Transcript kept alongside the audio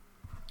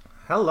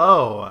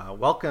Hello,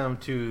 welcome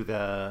to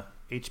the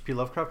HP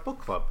Lovecraft Book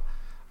Club.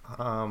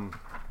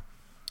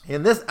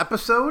 In this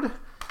episode,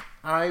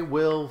 I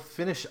will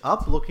finish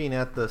up looking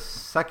at the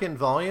second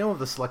volume of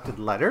the Selected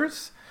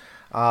Letters.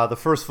 The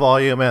first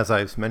volume, as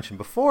I've mentioned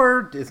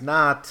before, is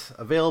not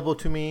available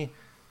to me,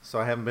 so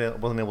I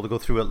wasn't able to go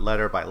through it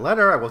letter by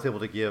letter. I was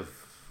able to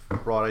give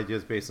broad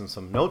ideas based on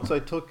some notes I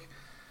took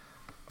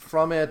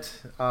from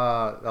it.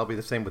 That'll be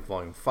the same with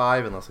volume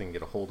 5, unless I can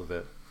get a hold of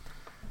it.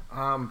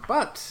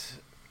 But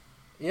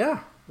yeah,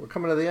 we're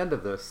coming to the end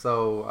of this.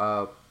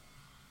 So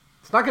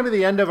it's not going to be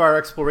the end of our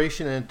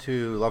exploration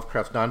into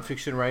Lovecraft's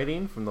nonfiction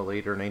writing from the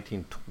later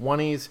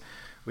 1920s.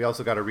 We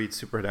also got to read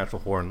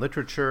supernatural horror and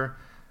literature,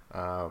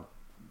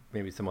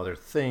 maybe some other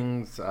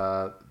things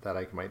that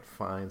I might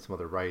find, some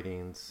other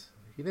writings.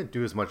 He didn't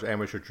do as much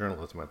amateur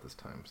journalism at this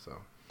time, so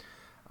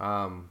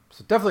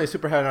definitely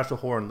supernatural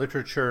horror and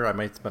literature. I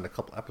might spend a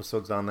couple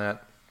episodes on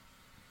that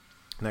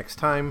next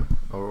time,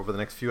 or over the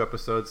next few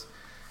episodes.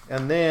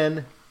 And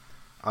then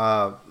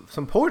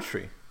some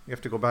poetry. You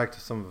have to go back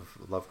to some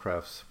of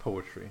Lovecraft's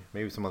poetry,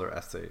 maybe some other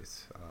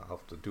essays. I'll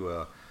have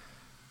to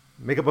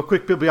make up a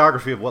quick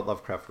bibliography of what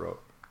Lovecraft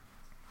wrote.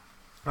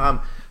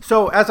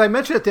 So as I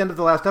mentioned at the end of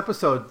the last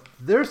episode,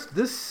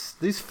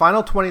 these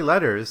final 20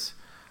 letters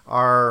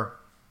are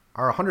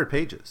 100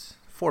 pages,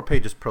 4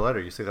 pages per letter.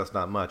 You say that's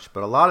not much,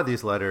 but a lot of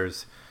these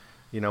letters,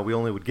 we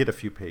only would get a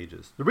few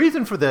pages. The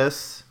reason for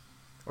this,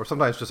 or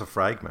sometimes just a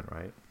fragment,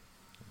 right?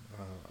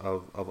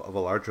 Of a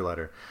larger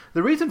letter.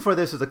 The reason for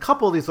this is a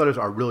couple of these letters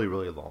are really,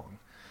 really long,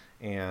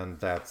 and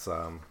that's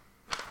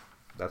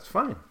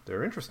fine.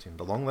 They're interesting.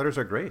 The long letters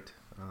are great.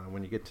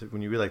 When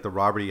you read like the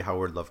Robert E.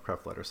 Howard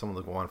Lovecraft letters, some of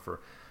them go on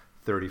for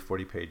 30,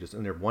 40 pages,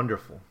 and they're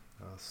wonderful.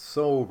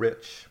 So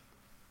rich.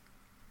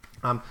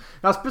 Now,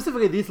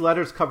 specifically, these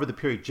letters cover the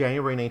period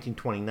January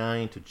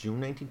 1929 to June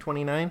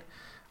 1929.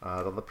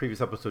 The previous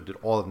episode did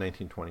all of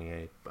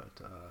 1928,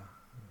 but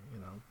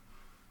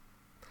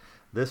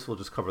this will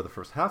just cover the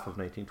first half of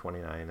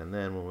 1929, and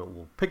then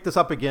we'll pick this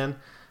up again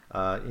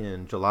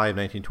in July of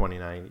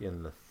 1929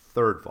 in the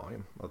third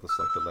volume of the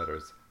Selected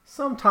Letters,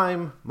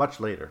 sometime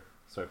much later.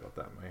 Sorry about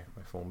that,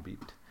 my phone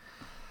beeped.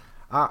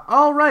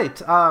 All right,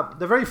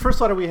 the very first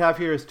letter we have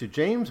here is to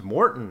James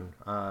Morton.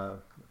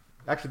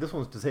 Actually, this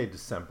one's to say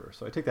December,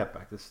 so I take that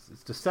back. It's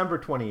December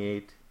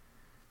 28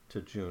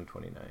 to June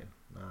 29.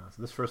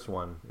 So this first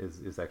one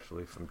is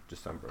actually from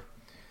December.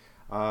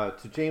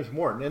 To James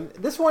Morton. And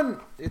this one,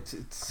 it's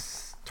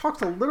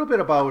talks a little bit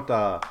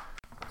about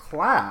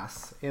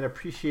class and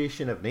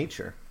appreciation of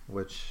nature,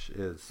 which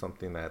is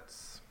something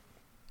that's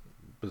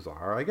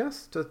bizarre, I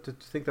guess, to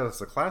think that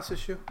it's a class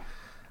issue.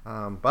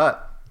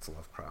 But it's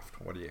Lovecraft.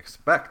 What do you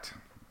expect?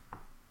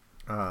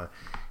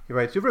 He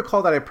writes, "You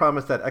recall that I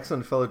promised that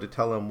excellent fellow to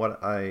tell him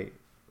what I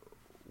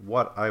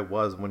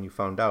was when you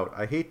found out.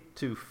 I hate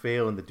to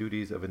fail in the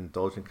duties of an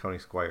indulgent county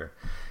squire.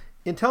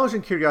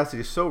 Intelligent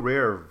curiosity is so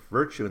rare a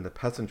virtue in the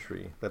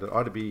peasantry that it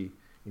ought to be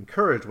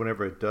encouraged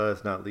whenever it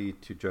does not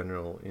lead to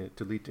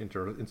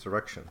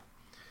insurrection.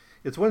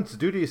 It's one's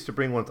duty is to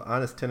bring one's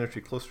honest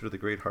tenantry closer to the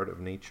great heart of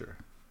nature."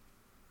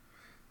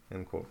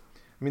 End quote.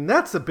 I mean,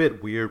 that's a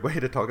bit weird way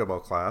to talk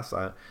about class.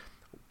 I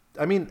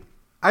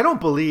don't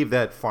believe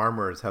that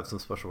farmers have some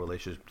special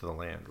relationship to the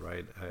land,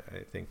 right?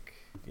 I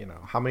think,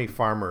 how many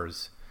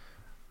farmers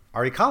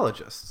are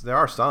ecologists? There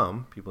are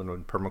some people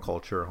in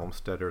permaculture,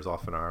 homesteaders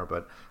often are,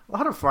 but a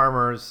lot of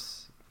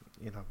farmers,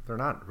 they're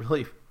not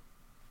really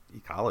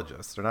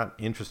ecologists. They're not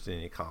interested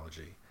in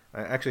ecology.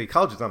 Actually,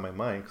 ecology is on my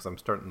mind because I'm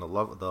starting the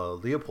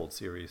Leopold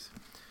series,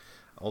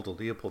 Aldo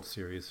Leopold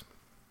series,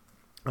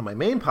 on my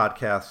main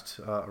podcast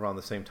around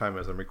the same time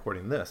as I'm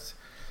recording this.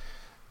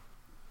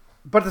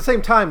 But at the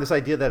same time, this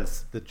idea that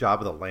it's the job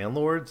of the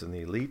landlords and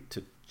the elite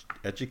to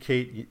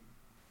educate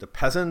the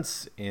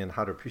peasants in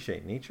how to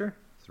appreciate nature,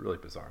 it's really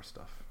bizarre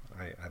stuff.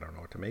 I don't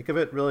know what to make of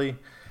it, really,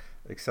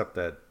 except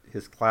that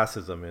his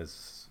classism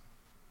is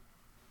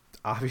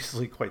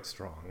obviously quite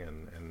strong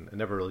and it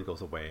never really goes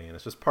away, and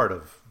it's just part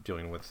of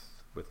dealing with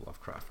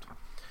Lovecraft.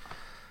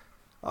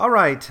 All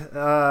right,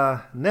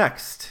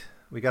 next,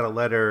 we got a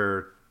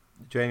letter,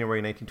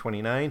 January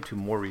 1929, to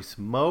Maurice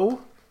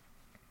Moe.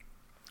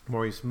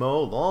 Maurice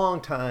Moe,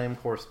 longtime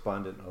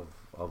correspondent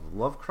of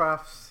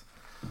Lovecraft's.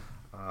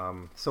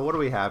 So what do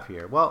we have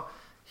here? Well,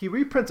 he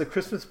reprints a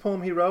Christmas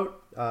poem he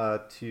wrote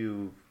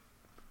to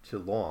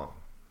Long,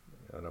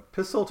 an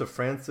epistle to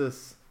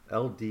Francis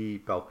L.D.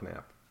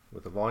 Belknap,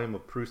 with a volume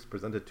of proofs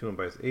presented to him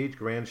by his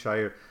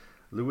age-grandsire,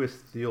 Louis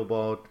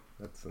Theobald.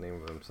 That's the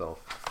name of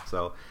himself.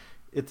 So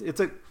it's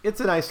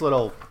a nice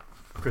little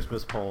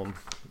Christmas poem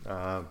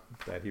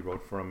that he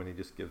wrote for him, and he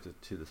just gives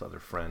it to this other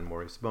friend,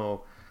 Maurice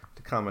Moe,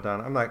 to comment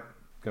on. I'm not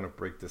going to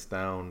break this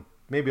down.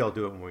 Maybe I'll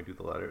do it when we do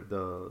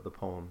the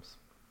poems.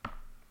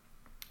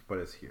 But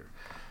it's here.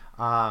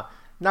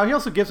 Now he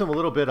also gives him a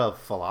little bit of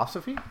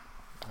philosophy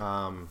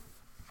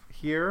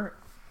here,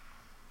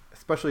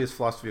 especially his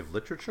philosophy of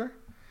literature.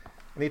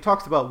 And he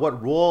talks about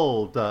what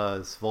role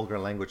does vulgar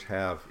language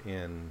have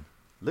in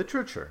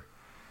literature.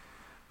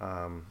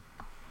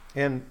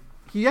 And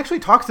he actually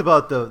talks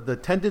about the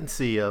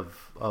tendency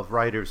of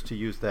writers to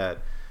use that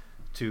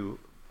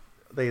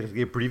they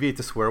abbreviate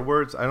the swear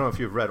words. I don't know if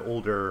you've read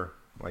older,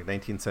 like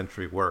 19th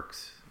century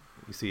works.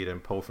 You see it in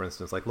Poe, for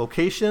instance, like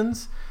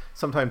locations,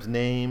 sometimes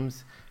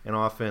names, and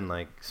often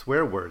like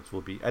swear words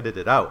will be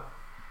edited out.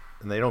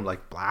 And they don't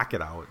like black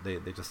it out. They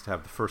just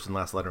have the first and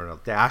last letter and a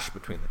dash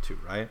between the two,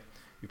 right?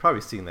 You've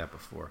probably seen that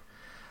before.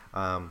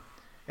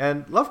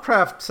 And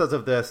Lovecraft says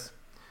of this,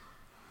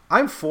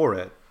 I'm for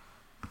it.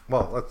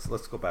 Well,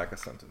 let's go back a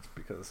sentence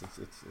because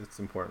it's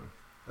important.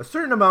 A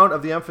certain amount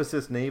of the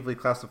emphasis naively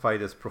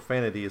classified as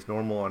profanity is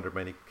normal under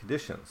many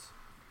conditions,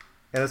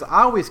 and has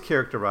always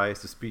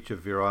characterized the speech of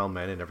virile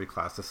men in every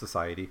class of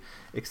society,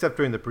 except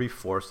during the brief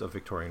force of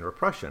Victorian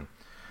repression.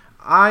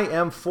 I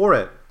am for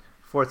it,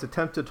 for its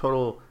attempted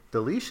total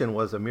deletion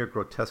was a mere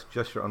grotesque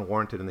gesture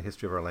unwarranted in the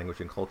history of our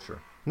language and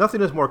culture.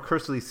 Nothing is more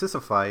cursely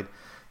sissified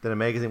than a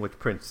magazine which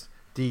prints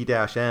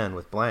D-N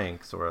with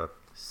blanks, or a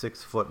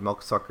 6-foot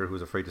milk sucker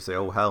who's afraid to say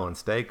 "oh hell" in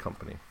Stag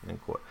Company, end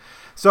quote.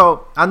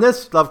 So on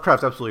this,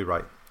 Lovecraft's absolutely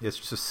right. It's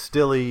just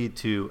silly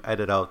to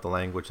edit out the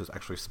language that's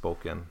actually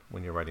spoken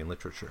when you're writing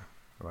literature,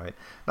 right?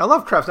 Now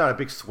Lovecraft's not a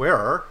big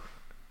swearer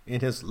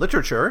in his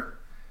literature.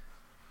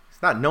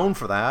 He's not known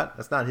for that.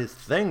 That's not his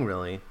thing,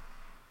 really.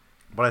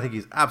 But I think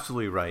he's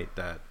absolutely right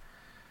that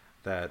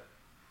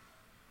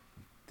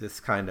this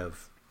kind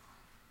of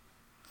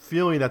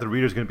feeling that the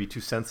reader's going to be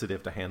too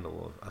sensitive to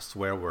handle a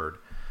swear word,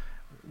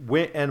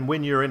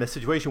 when you're in a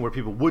situation where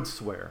people would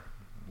swear,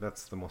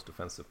 that's the most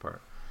offensive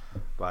part.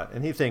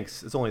 And he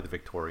thinks it's only the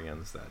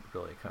Victorians that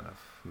really kind of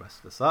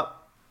messed this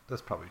up.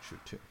 That's probably true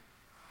too.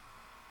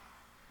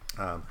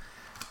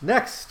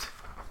 Next,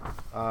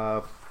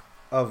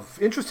 of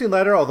interesting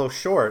letter, although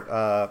short,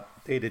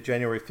 dated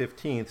January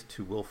 15th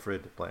to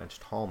Wilfrid Blanche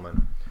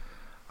Tallman.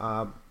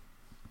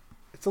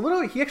 It's a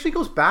little. He actually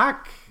goes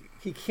back.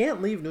 He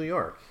can't leave New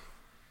York.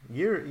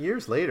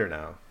 Years later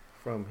now,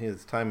 from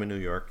his time in New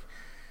York,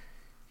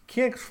 he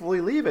can't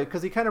fully leave it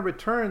because he kind of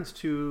returns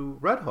to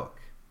Red Hook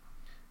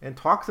and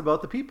talks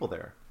about the people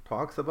there.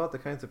 Talks about the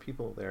kinds of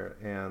people there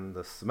and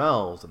the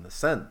smells and the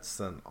scents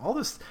and all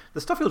this.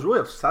 The stuff he was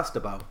really obsessed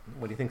about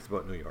when he thinks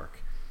about New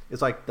York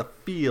is like the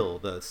feel,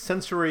 the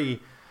sensory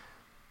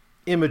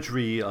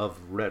imagery of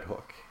Red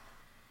Hook,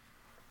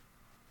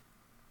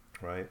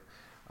 right?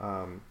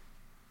 And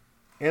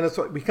it's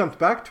what he comes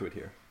back to it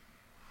here.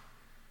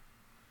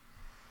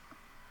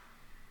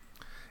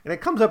 And it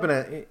comes up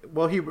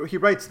he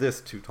writes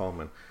this to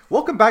Tallman.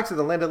 Welcome back to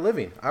the land of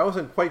living. I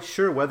wasn't quite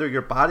sure whether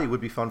your body would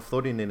be found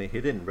floating in a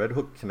hidden Red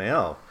Hook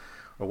canal,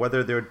 or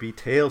whether there would be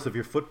tales of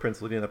your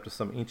footprints leading up to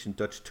some ancient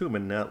Dutch tomb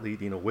and not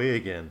leading away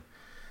again.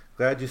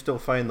 Glad you still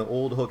find the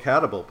old Hook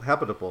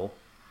habitable,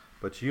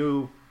 but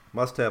you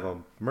must have a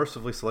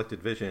mercifully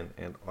selected vision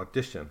and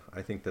audition.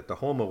 I think that the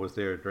Homo was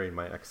there during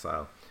my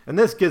exile. And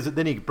this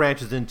then he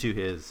branches into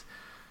his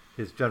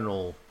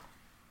general,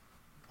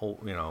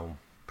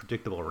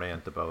 predictable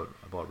rant about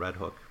Red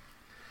Hook.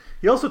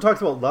 He also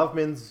talks about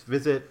Loveman's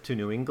visit to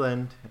New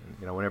England.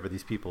 And, whenever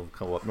these people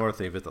come up north,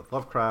 they visit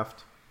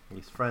Lovecraft,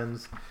 he's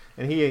friends,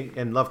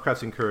 and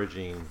Lovecraft's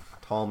encouraging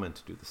Tallman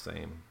to do the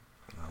same.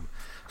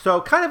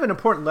 So kind of an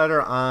important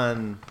letter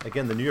on,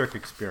 again, the New York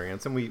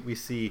experience. And we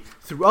see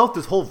throughout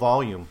this whole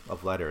volume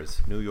of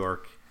letters, New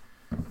York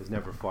is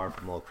never far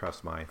from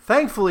Lovecraft's mind.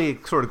 Thankfully,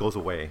 it sort of goes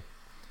away,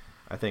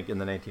 I think, in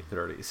the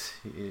 1930s.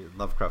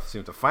 Lovecraft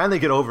seemed to finally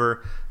get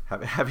over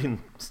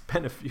having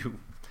spent a few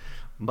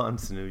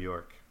months in New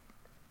York.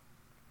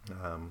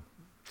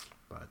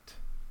 But,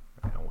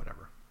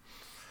 whatever.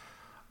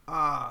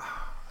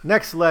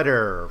 Next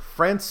letter,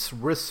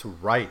 Farnsworth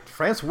Wright,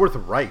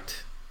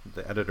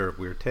 the editor of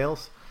Weird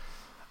Tales.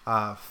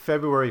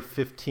 February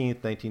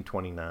 15th,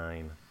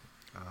 1929.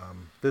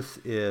 This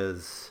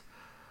is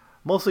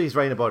mostly he's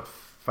writing about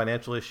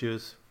financial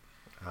issues,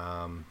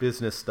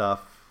 business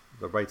stuff,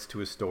 the rights to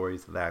his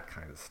stories, that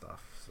kind of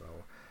stuff. So,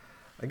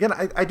 again,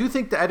 I do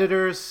think the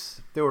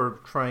editors, they were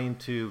trying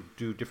to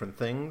do different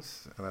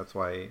things, and that's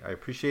why I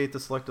appreciate the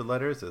selected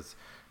letters, is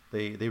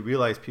they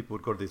realized people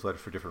would go to these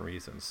letters for different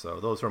reasons. So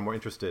those who are more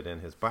interested in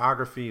his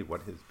biography,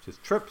 what his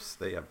trips,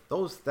 they have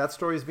that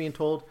story is being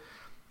told.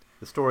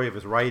 The story of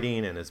his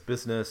writing and his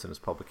business and his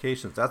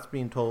publications, that's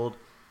being told.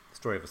 The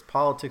story of his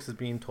politics is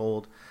being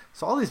told.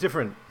 So all these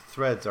different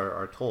threads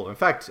are told. In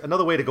fact,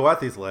 another way to go at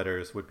these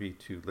letters would be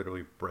to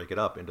literally break it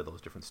up into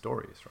those different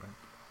stories,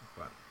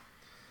 right?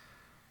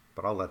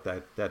 But I'll let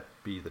that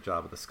be the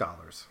job of the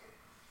scholars.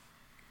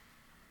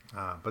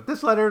 But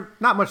this letter,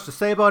 not much to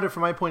say about it from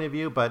my point of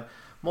view, but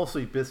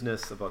mostly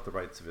business about the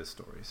rights of his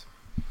stories.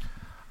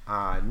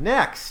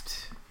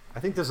 Next, I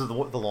think this is the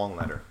long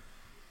letter.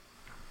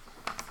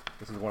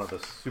 This is one of the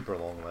super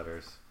long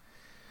letters.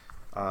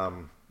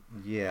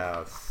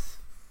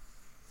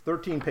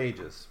 13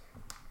 pages.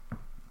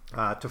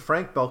 To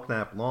Frank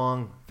Belknap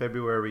Long,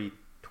 February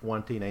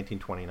 20,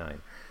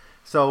 1929.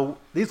 So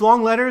these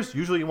long letters,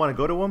 usually you want to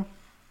go to them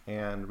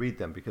and read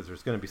them because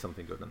there's going to be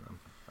something good in them.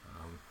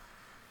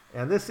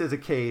 And this is a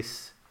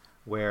case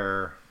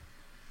where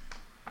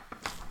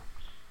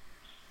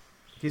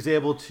he's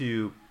able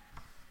to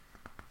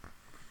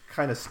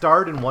kind of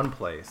start in one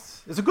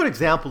place. It's a good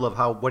example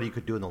of what he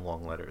could do in the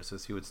long letters.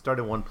 Is he would start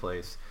in one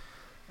place,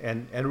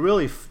 and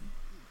really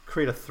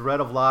create a thread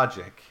of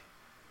logic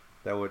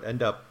that would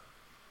end up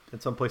in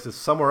some places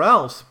somewhere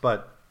else,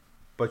 but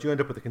you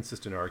end up with a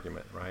consistent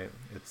argument, right?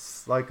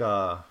 It's like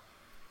a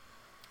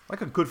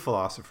good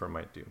philosopher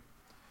might do.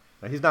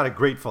 Now, he's not a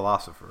great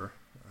philosopher,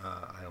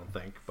 I don't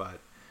think, but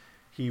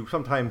he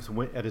sometimes,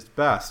 at his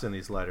best in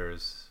these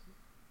letters,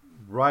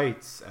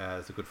 writes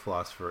as a good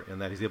philosopher in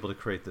that he's able to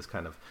create this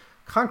kind of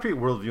concrete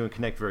worldview and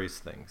connect various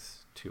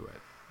things to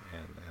it.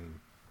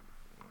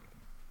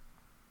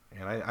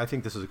 And I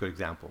think this is a good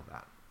example of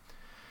that.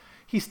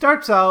 He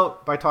starts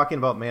out by talking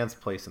about man's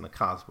place in the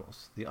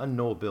cosmos, the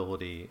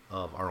unknowability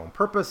of our own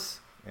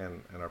purpose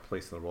and our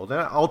place in the world,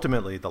 and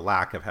ultimately the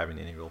lack of having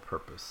any real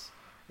purpose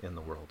in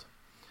the world.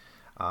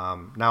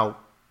 Now,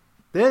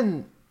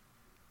 then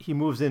he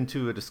moves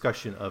into a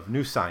discussion of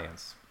new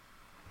science.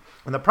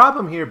 And the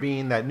problem here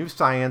being that new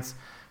science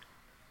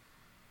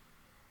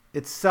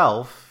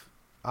itself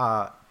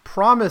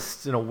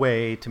promised in a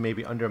way to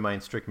maybe undermine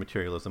strict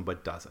materialism,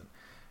 but doesn't.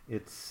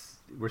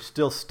 We're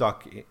still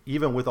stuck,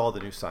 even with all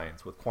the new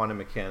science, with quantum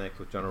mechanics,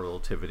 with general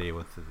relativity,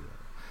 with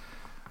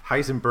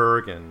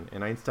Heisenberg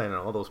and Einstein and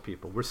all those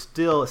people. We're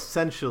still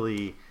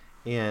essentially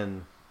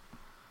in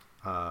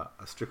a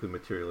strictly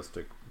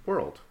materialistic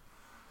world.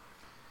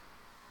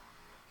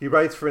 He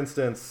writes, for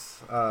instance,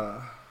 if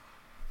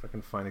I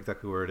can find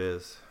exactly where it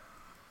is.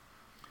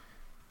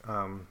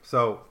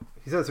 So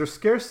he says, there's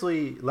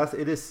scarcely less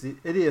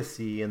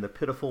idiocy in the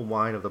pitiful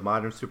whine of the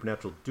modern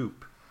supernatural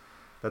dupe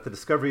that the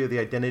discovery of the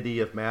identity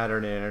of matter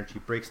and energy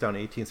breaks down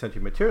 18th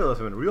century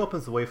materialism and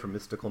reopens the way for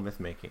mystical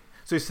myth-making.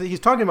 So he's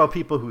talking about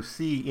people who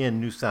see in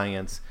new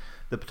science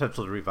the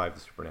potential to revive the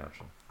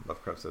supernatural.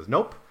 Lovecraft says,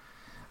 nope.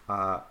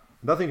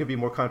 Nothing could be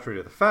more contrary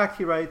to the fact,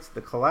 he writes.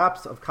 The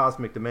collapse of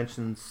cosmic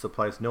dimensions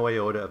supplies no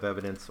iota of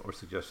evidence or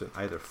suggestion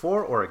either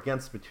for or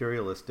against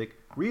materialistic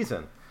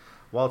reason,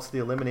 whilst the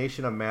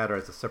elimination of matter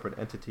as a separate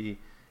entity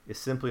is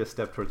simply a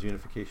step towards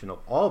unification of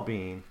all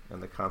being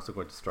and the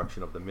consequent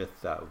destruction of the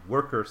myth that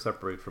worker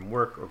separate from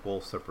work or goal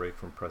separate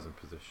from present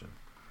position.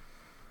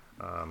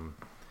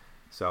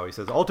 So he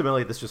says,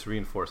 ultimately, this just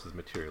reinforces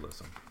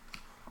materialism.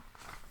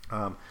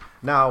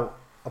 Now,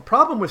 a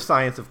problem with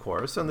science, of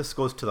course, and this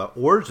goes to the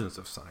origins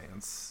of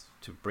science,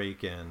 to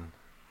break in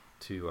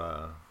to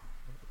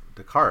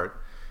Descartes,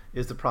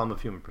 is the problem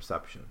of human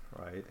perception,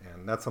 right?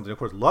 And that's something, of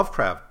course,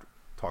 Lovecraft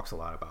talks a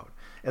lot about.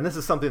 And this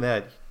is something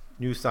that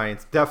new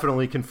science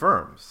definitely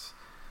confirms,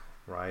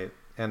 right?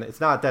 And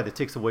it's not that it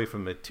takes away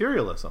from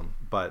materialism,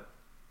 but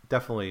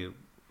definitely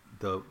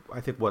I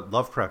think what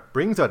Lovecraft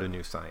brings out of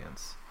new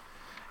science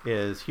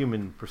is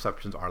human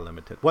perceptions are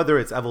limited. Whether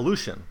it's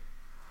evolution,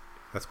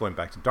 that's going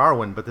back to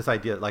Darwin, but this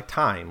idea like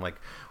time, like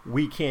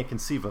we can't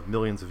conceive of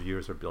millions of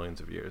years or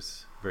billions of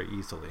years very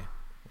easily.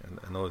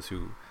 And those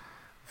who,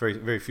 very,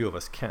 very few of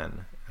us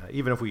can.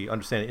 Even if we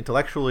understand it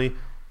intellectually,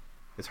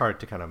 it's hard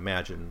to kind of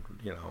imagine,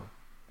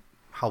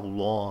 how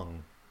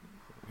long,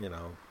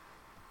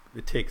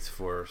 it takes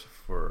for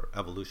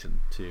evolution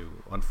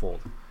to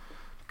unfold.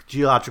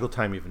 Geological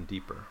time even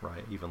deeper,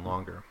 right? Even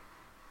longer.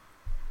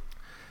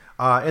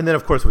 And then,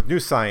 of course, with new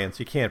science,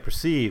 you can't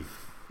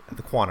perceive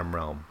the quantum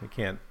realm. You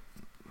can't,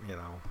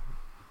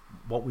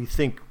 what we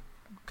think,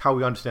 how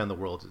we understand the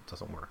world, it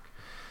doesn't work.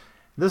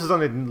 This is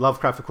something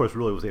Lovecraft, of course,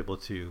 really was able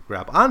to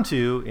grab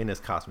onto in his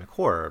cosmic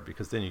horror,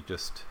 because then you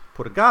just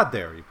put a god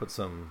there. You put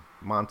some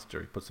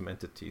monster, you put some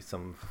entity,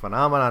 some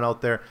phenomenon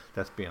out there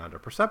that's beyond our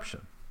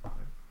perception.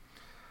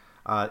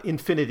 Right?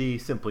 Infinity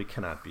simply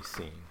cannot be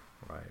seen,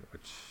 right?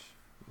 Which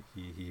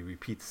he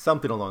repeats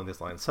something along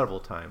this line several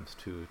times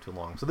too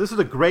long. So this is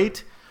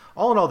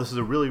all in all, this is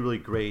a really, really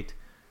great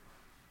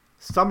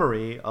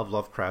summary of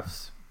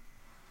Lovecraft's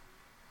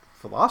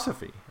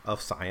philosophy of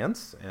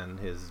science and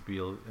his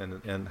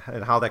and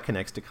how that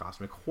connects to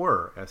cosmic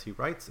horror as he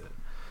writes it.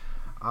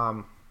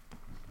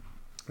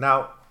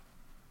 Now,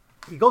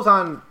 he goes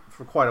on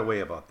for quite a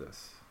way about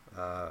this,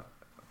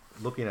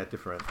 looking at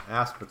different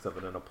aspects of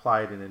it and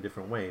applied it in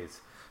different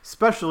ways,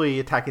 especially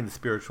attacking the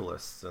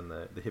spiritualists and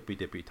the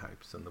hippy-dippy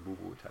types and the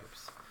woo-woo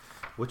types,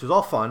 which is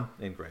all fun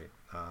and great.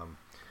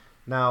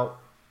 Now,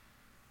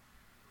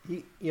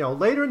 he,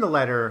 later in the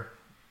letter,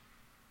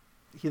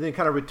 he then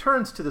kind of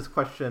returns to this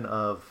question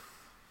of,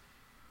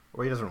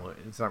 or he doesn't really,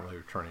 it's not really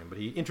returning, but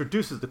he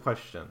introduces the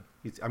question.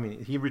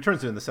 He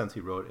returns it in the sense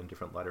he wrote in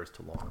different letters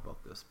to Long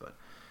about this, but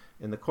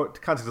in the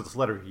context of this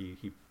letter,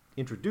 he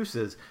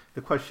introduces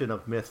the question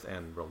of myth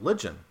and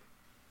religion,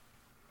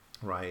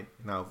 right?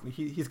 Now,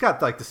 he's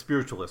got like the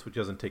spiritualist, which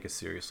doesn't take it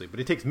seriously, but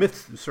he takes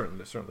myths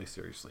certainly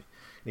seriously.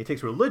 And he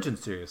takes religion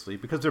seriously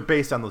because they're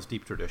based on those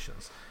deep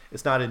traditions.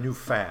 It's not a new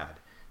fad.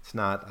 It's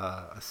not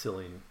a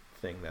silly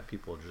thing that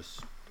people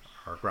just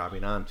are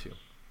grabbing onto.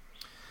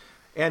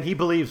 And he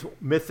believes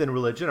myth and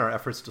religion are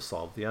efforts to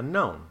solve the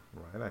unknown,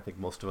 right? I think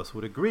most of us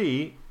would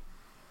agree,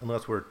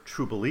 unless we're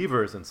true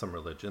believers in some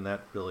religion,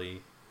 that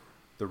really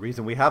the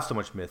reason we have so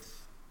much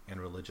myth and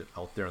religion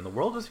out there in the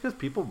world is because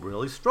people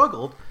really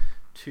struggled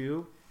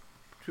to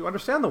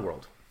understand the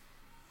world.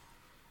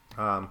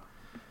 Now,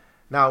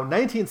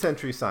 19th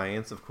century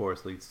science, of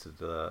course, leads to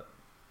the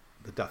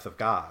death of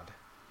God.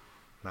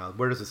 Now,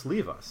 where does this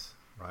leave us?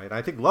 Right?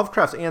 I think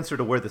Lovecraft's answer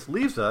to where this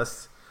leaves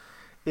us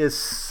is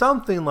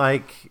something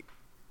like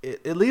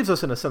it leaves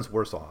us in a sense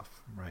worse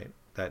off, right?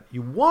 That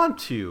you want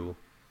to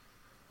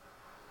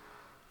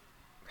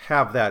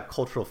have that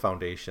cultural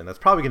foundation that's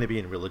probably going to be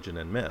in religion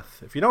and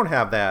myth. If you don't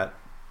have that,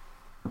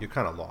 you're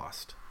kind of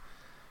lost,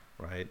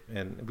 right?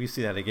 And we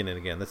see that again and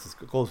again.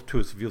 Goes to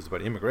his views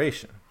about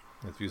immigration,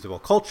 his views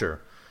about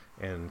culture,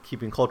 and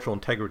keeping cultural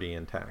integrity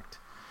intact.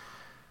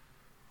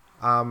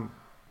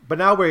 But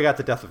now we got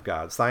the death of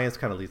God. Science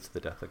kind of leads to the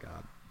death of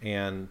God.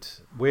 And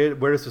where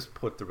does this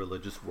put the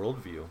religious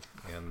worldview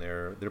and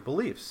their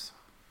beliefs?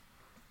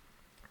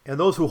 And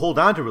those who hold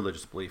on to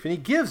religious belief. And he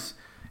gives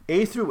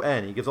A through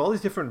N, he gives all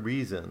these different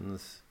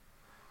reasons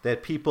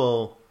that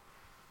people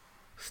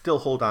still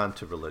hold on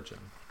to religion.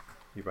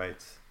 He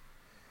writes,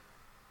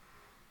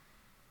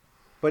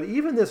 but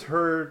even this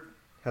herd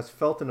has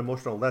felt an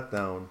emotional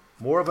letdown,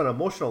 more of an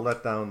emotional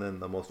letdown than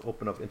the most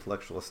open of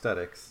intellectual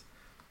aesthetics,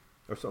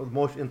 or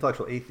most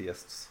intellectual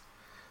atheists,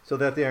 so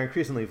that they are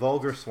increasingly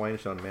vulgar,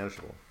 swinish, and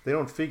unmanageable. They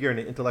don't figure in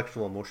an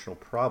intellectual emotional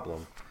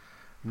problem,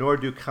 nor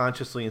do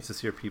consciously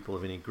insincere people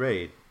of any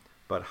grade,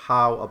 but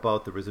how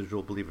about the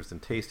residual believers in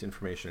taste,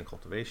 information, and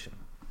cultivation?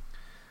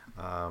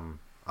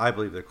 I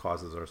believe their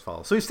causes are as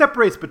follows. So he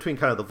separates between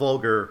kind of the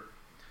vulgar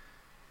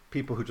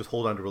people who just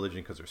hold on to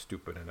religion because they're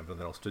stupid and have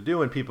nothing else to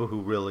do, and people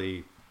who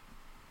really,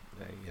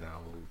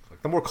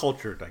 like the more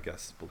cultured, I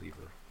guess,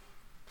 believer.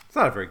 It's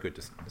not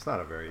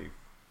a very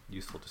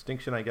useful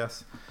distinction, I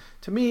guess,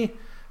 to me,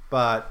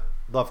 but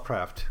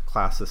Lovecraft,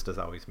 classist as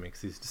always,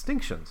 makes these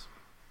distinctions.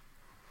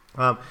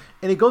 And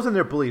he goes in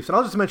their beliefs, and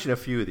I'll just mention a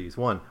few of these.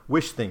 One,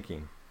 wish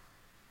thinking,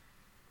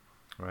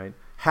 right?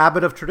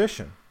 Habit of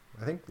tradition.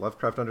 I think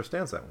Lovecraft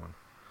understands that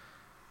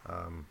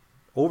one.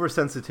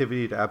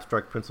 Oversensitivity to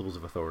abstract principles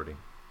of authority.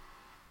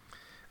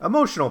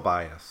 Emotional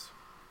bias,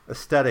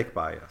 aesthetic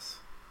bias,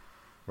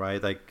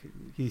 right? Like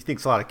he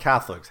thinks a lot of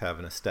Catholics have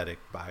an aesthetic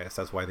bias.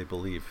 That's why they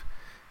believe.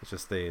 It's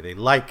just they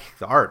like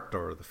the art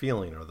or the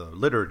feeling or the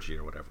liturgy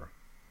or whatever.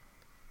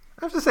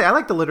 I have to say, I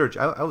like the liturgy.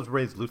 I was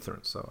raised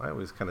Lutheran, so I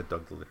always kind of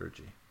dug the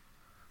liturgy.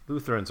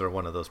 Lutherans are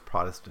one of those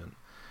Protestant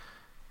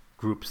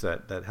groups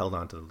that held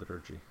on to the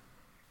liturgy.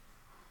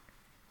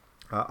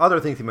 Other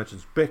things he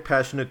mentions: big,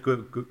 passionate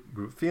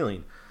group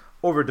feeling,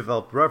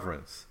 overdeveloped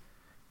reverence,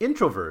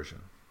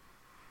 introversion.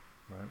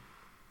 Right?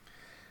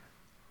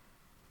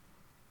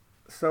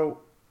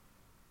 So,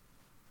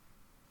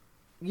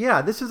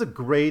 yeah, this is a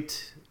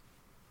great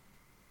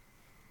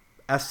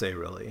essay,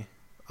 really,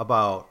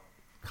 about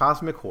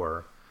cosmic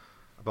horror,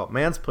 about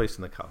man's place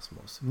in the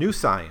cosmos, new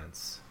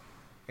science,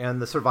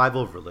 and the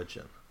survival of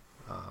religion.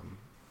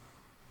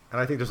 And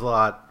I think there's a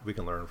lot we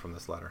can learn from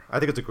this letter. I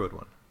think it's a good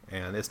one.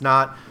 And it's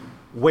not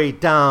weighed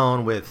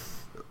down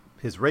with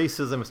his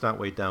racism. It's not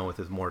weighed down with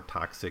his more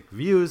toxic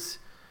views.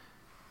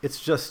 It's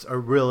just a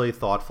really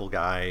thoughtful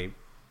guy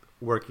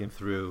working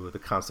through the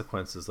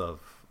consequences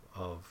of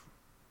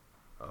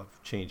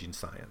changing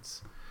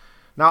science.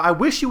 Now, I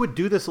wish he would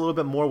do this a little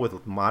bit more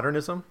with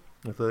modernism,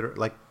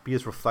 be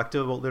as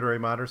reflective about literary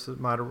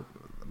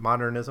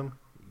modernism.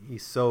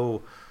 He's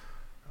so,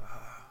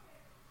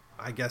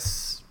 I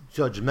guess,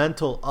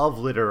 judgmental of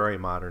literary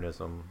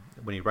modernism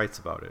when he writes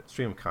about it.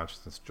 Stream of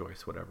consciousness,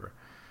 Joyce, whatever.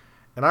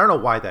 And I don't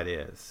know why that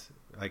is.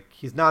 Like,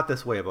 he's not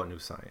this way about new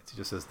science. He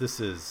just says this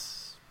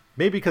is,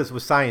 maybe because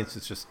with science,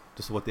 it's just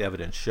what the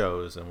evidence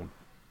shows. And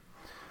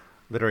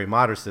literary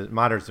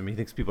modernism, he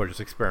thinks people are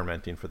just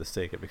experimenting for the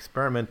sake of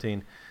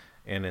experimenting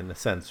and, in a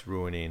sense,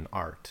 ruining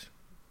art,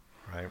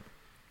 right?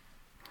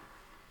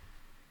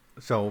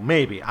 So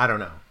maybe, I don't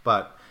know.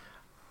 But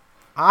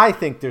I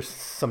think there's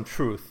some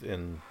truth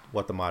in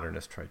what the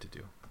modernists tried to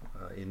do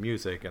in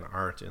music and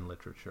art and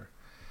literature.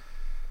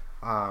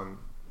 Now,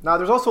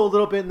 there's also a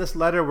little bit in this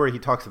letter where he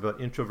talks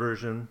about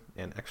introversion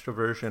and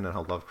extroversion and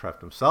how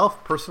Lovecraft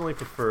himself personally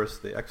prefers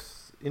the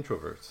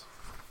introverts.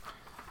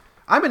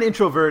 I'm an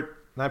introvert,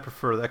 and I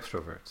prefer the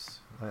extroverts.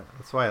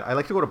 That's why I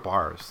like to go to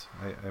bars.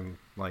 I'm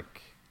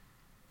like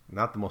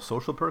not the most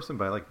social person,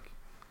 but I like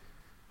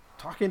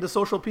talking to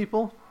social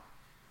people.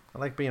 I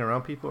like being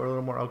around people who are a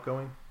little more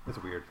outgoing. It's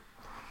weird.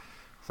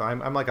 So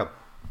I'm like a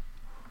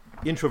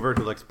introvert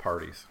who likes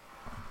parties.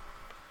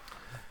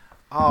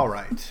 All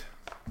right.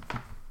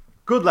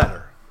 Good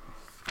letter.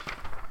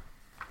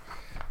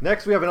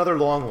 Next, we have another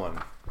long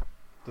one.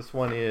 This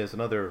one is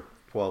another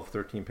 12,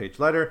 13-page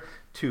letter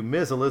to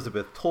Ms.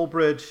 Elizabeth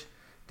Tolbridge,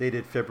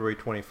 dated February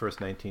 21st,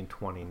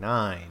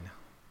 1929.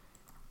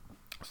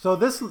 So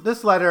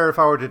this letter, if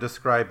I were to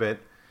describe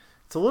it,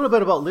 it's a little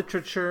bit about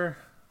literature,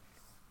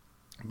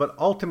 but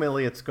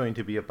ultimately it's going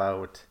to be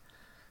about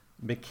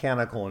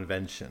mechanical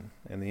invention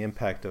and the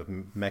impact of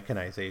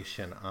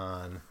mechanization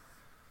on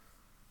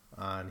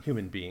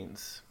human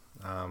beings.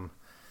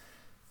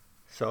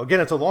 So again,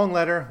 it's a long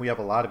letter. We have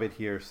a lot of it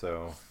here,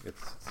 so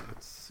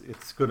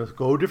it's going to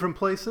go different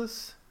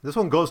places. This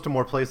one goes to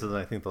more places than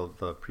I think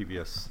the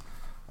previous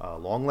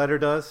long letter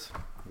does.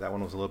 That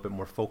one was a little bit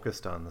more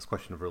focused on this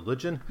question of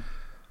religion.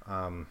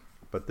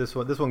 But this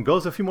one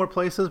goes a few more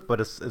places,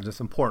 but it's an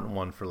important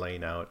one for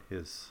laying out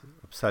his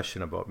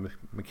obsession about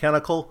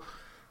mechanical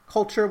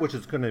culture, which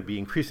is going to be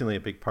increasingly a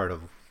big part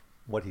of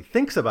what he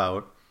thinks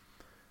about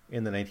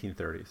in the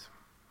 1930s.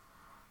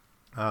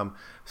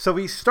 So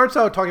he starts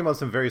out talking about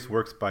some various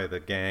works by the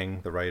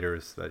gang, the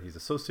writers that he's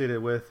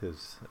associated with,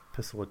 his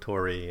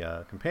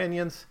epistolatory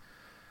companions.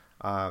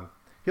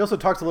 He also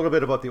talks a little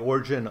bit about the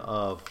origin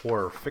of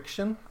horror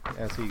fiction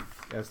as he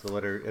gets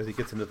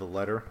into the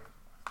letter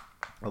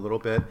a little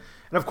bit.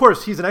 And of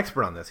course, he's an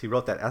expert on this. He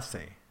wrote that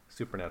essay,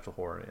 Supernatural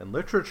Horror in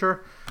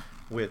Literature,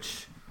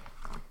 which,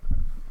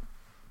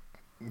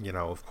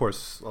 of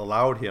course,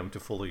 allowed him to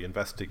fully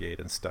investigate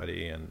and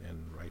study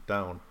and write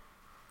down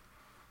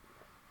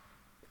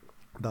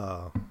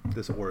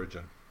this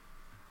origin.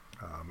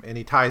 And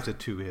he ties it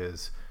to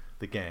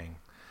the gang.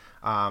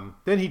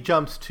 Then he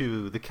jumps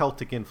to the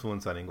Celtic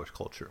influence on English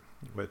culture,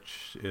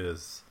 which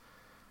is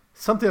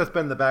something that's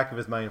been in the back of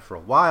his mind for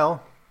a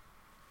while.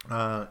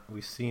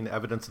 We've seen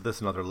evidence of this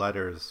in other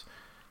letters,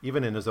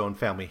 even in his own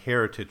family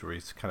heritage, where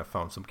he's kind of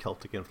found some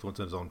Celtic influence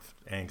in his own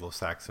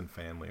Anglo-Saxon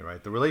family,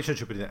 right? The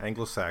relationship between the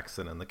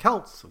Anglo-Saxon and the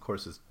Celts, of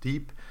course, is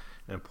deep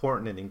and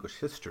important in English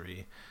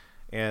history.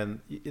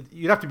 And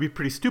you'd have to be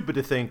pretty stupid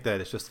to think that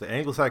it's just the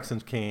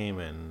Anglo-Saxons came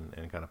and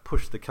kind of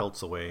pushed the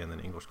Celts away and then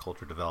English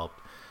culture developed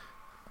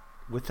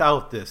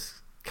without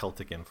this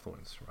Celtic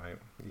influence, right?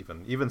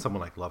 Even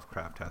someone like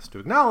Lovecraft has to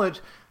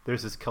acknowledge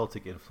there's this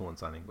Celtic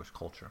influence on English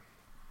culture.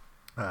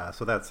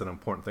 So that's an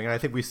important thing. And I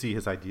think we see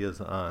his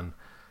ideas on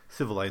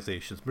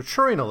civilizations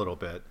maturing a little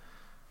bit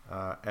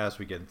as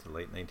we get into the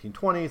late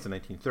 1920s and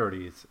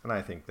 1930s. And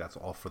I think that's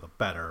all for the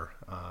better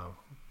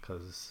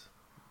because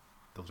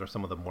those are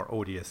some of the more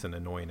odious and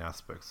annoying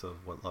aspects of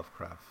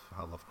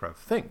how Lovecraft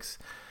thinks.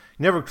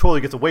 He never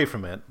totally gets away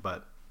from it,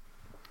 but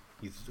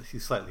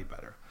he's slightly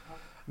better.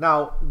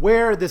 Now,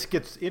 where this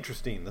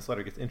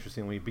letter gets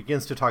interesting when he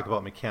begins to talk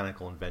about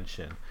mechanical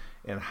invention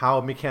and how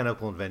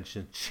mechanical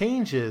invention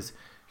changes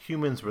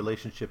humans'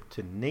 relationship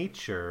to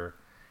nature,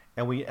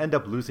 and we end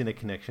up losing a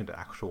connection to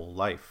actual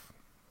life.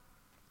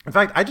 In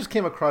fact, I just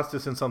came across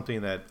this in something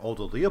that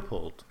Aldo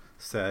Leopold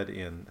said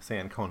in San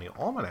Antonio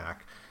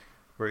Almanac,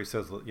 where he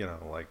says,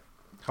 like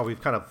how we've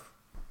kind of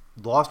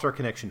lost our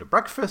connection to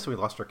breakfast, we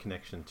lost our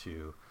connection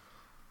to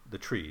the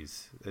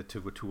trees, to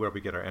where we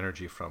get our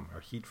energy from,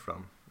 our heat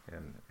from,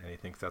 and he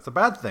thinks that's a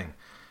bad thing.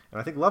 And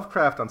I think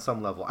Lovecraft, on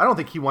some level, I don't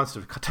think he wants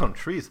to cut down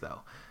trees,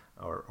 though,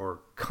 or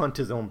hunt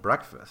his own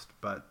breakfast,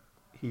 but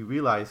he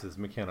realizes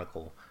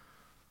mechanical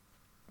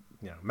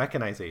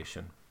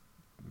mechanization,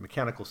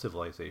 mechanical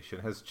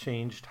civilization has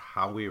changed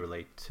how we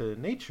relate to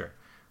nature.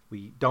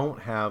 We don't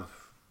have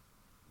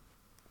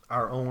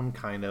our own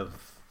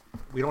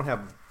we don't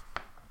have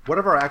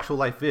whatever our actual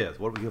life is,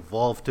 what we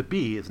evolved to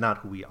be is not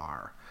who we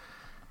are.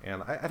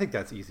 And I think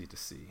that's easy to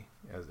see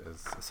as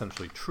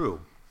essentially true.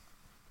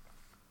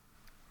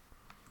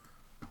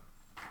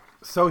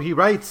 So he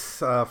writes,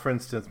 for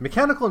instance,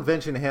 mechanical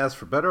invention has,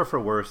 for better or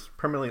for worse,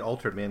 permanently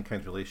altered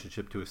mankind's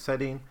relationship to a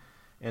setting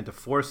and to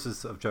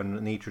forces of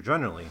nature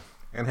generally,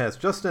 and has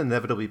just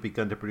inevitably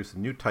begun to produce a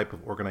new type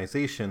of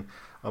organization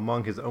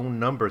among his own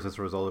numbers as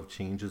a result of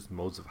changes in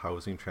modes of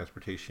housing,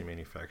 transportation,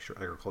 manufacture,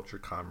 agriculture,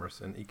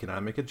 commerce, and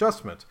economic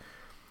adjustment.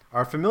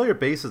 Our familiar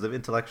bases of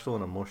intellectual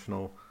and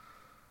emotional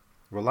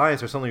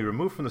reliance are suddenly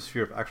removed from the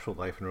sphere of actual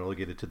life and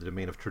relegated to the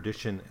domain of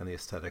tradition and the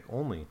aesthetic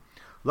only.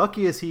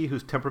 Lucky is he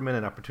whose temperament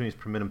and opportunities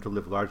permit him to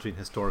live largely in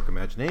historic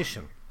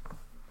imagination.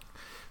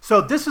 So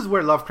this is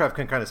where Lovecraft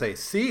can kind of say,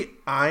 see,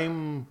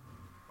 I'm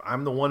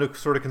the one who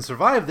sort of can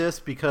survive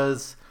this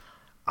because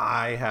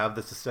I have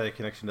this aesthetic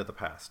connection to the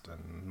past,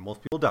 and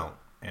most people don't.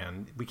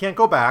 And we can't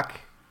go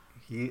back.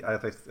 He,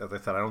 as I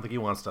said, I don't think he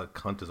wants to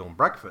hunt his own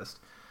breakfast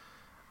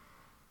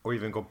or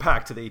even go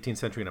back to the 18th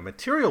century in a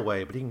material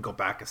way, but he can go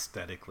back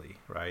aesthetically,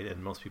 right?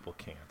 And most people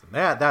can't. And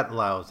that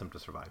allows him to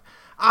survive.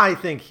 I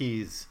think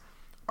he's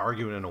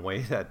arguing in a way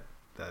that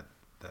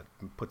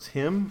puts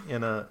him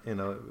in a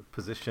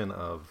position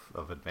of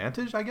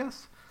advantage, I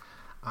guess.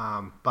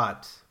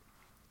 But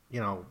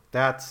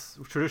that's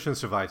tradition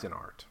survives in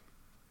art.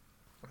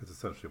 That's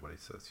essentially what he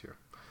says here.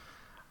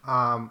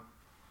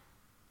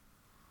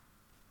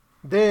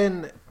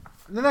 Then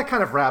that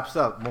kind of wraps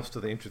up most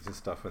of the interesting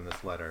stuff in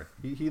this letter.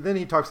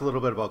 He talks a little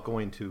bit about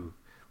going to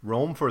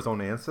Rome for his own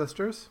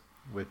ancestors,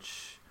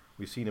 which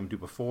we've seen him do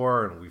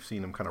before, and we've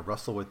seen him kind of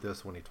wrestle with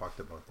this when he talked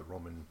about that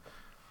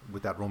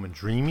Roman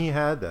dream he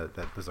had,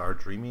 that bizarre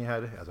dream he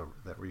had,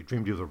 where he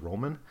dreamed he was a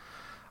Roman.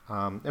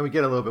 And we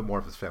get a little bit more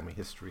of his family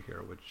history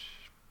here, which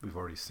we've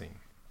already seen.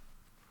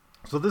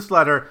 So this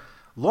letter,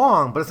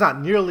 long, but it's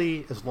not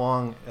nearly as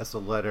long as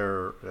the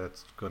letter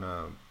that's going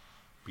to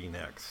be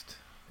next,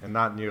 and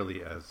not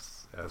nearly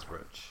as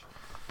rich.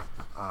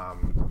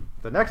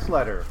 The next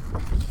letter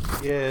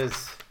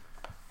is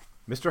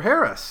Mr.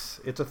 Harris.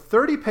 It's a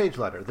 30-page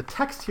letter. The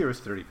text here is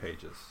 30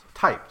 pages,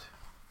 typed.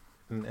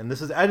 And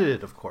this is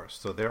edited, of course.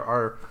 So there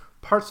are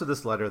parts of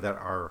this letter that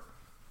are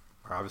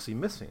obviously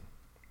missing,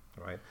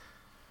 right?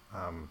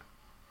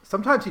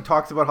 sometimes he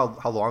talks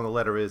about how long the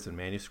letter is in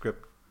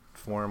manuscript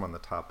form on the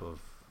top of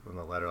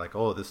the letter. Like,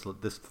 oh, this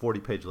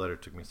 40-page letter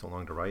took me so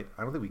long to write.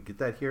 I don't think we get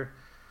that here.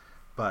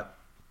 But,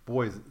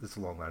 boy, this is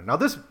a long letter. Now,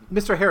 this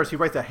Mr. Harris, he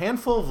writes a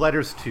handful of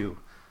letters, too.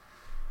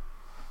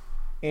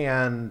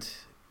 And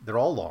they're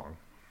all long.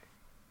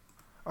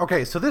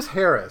 Okay, so this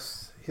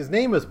Harris, his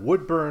name is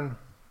Woodburn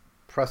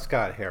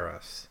Prescott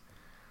Harris.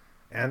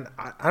 And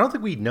I don't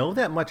think we know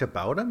that much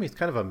about him. He's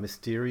kind of a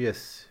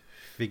mysterious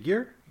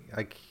figure.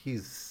 Like,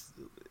 he's...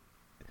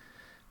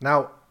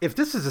 Now, if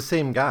this is the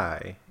same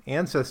guy,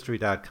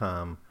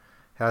 Ancestry.com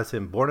has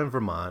him born in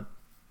Vermont,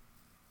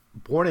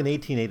 born in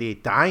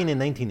 1888, dying in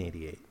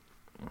 1988.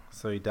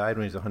 So he died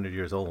when he was 100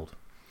 years old.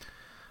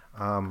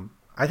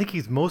 I think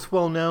he's most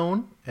well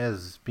known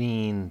as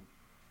being,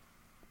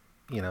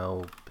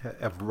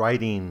 of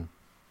writing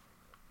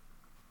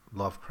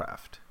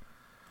Lovecraft.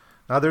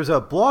 Now, there's a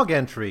blog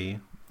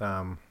entry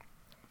in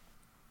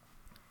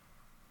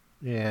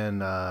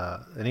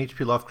an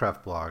H.P.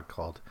 Lovecraft blog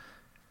called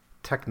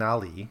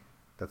Technali.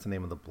 That's the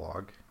name of the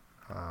blog.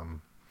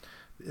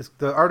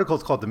 The article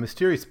is called "The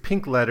Mysterious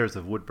Pink Letters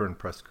of Woodburn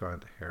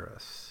Prescott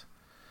Harris."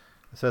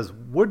 It says,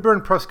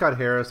 Woodburn Prescott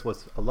Harris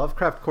was a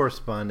Lovecraft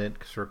correspondent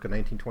circa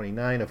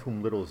 1929 of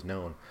whom little is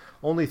known.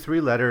 Only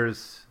 3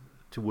 letters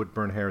to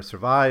Woodburn Harris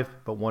survive,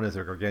 but one is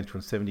a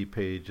gargantuan 70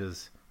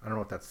 pages. I don't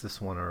know if that's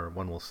this one or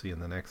one we'll see in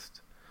the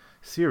next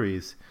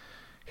series.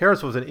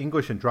 Harris was an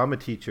English and drama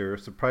teacher,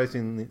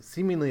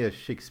 seemingly a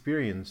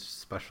Shakespearean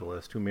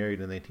specialist who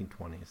married in the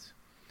 1920s.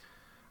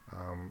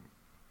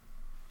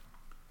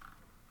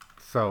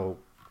 So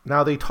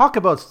now they talk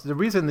about, the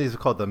reason these are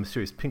called the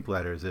mysterious pink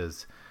letters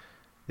is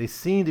they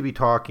seem to be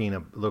talking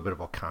a little bit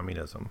about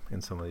communism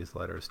in some of these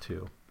letters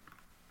too.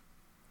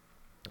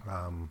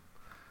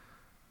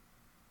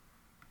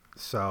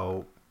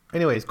 So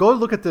anyways, go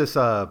look at this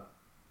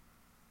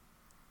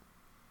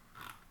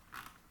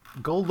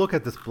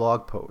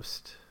blog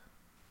post.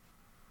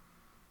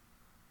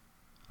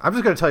 I'm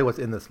just going to tell you what's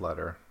in this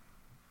letter.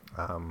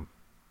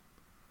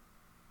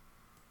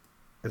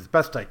 As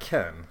best I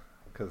can,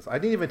 because I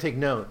didn't even take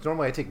notes.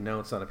 Normally I take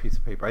notes on a piece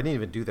of paper. I didn't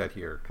even do that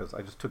here because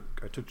I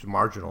took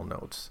marginal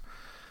notes.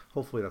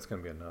 Hopefully that's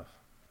going to be enough.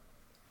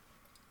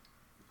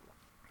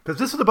 Because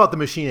this is about the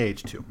machine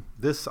age too.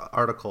 This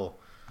article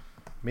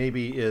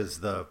maybe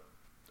is the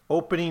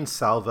opening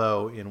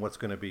salvo in what's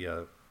going to be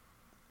a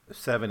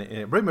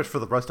 7, pretty much for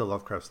the rest of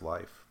Lovecraft's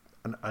life.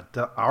 An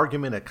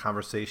argument, a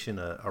conversation,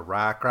 a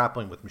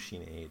grappling with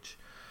machine age.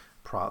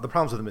 The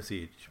problems of the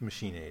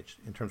machine age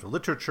in terms of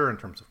literature, in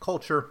terms of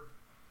culture,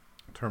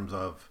 in terms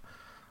of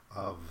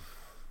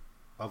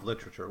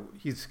literature.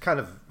 We've kind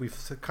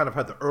of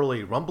had the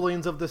early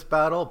rumblings of this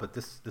battle, but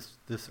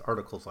this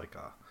article's like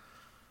a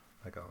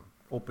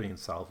opening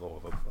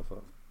salvo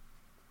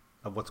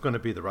of what's going to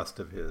be the rest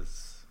of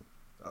his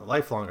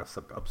lifelong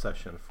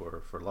obsession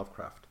for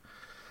Lovecraft.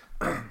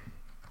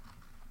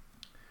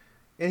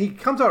 And he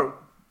comes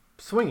out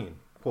swinging.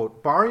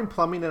 Quote, barring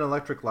plumbing and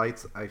electric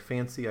lights, I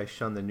fancy I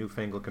shun the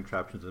newfangled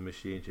contraptions of the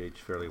machine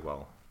age fairly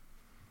well.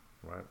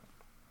 Right?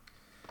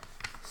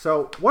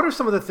 So what are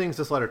some of the things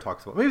this letter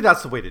talks about? Maybe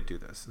that's the way to do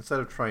this. Instead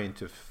of trying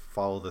to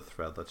follow the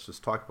thread, let's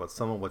just talk about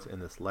some of what's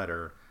in this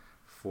letter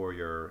for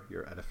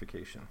your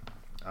edification.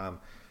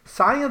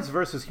 Science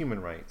versus human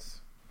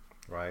rights.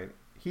 Right?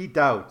 He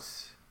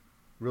doubts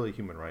really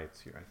human rights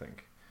here, I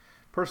think.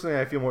 Personally,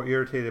 I feel more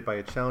irritated by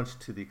a challenge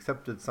to the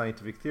accepted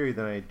scientific theory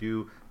than I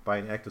do by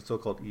an act of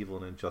so-called evil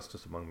and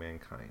injustice among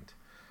mankind.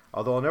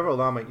 Although I'll never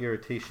allow my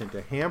irritation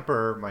to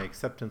hamper my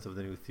acceptance of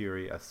the new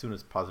theory as soon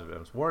as positive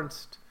evidence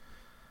warrants.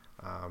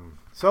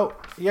 So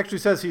he actually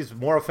says he's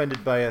more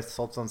offended by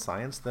assaults on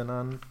science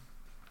than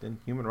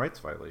human rights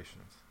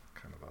violations.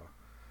 Kind of a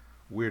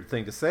weird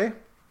thing to say,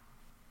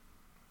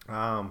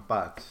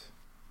 but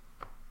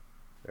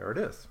there it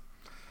is.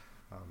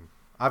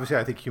 Obviously,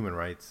 I think human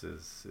rights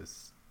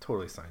is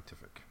totally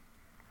scientific.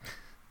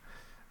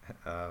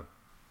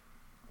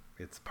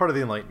 It's part of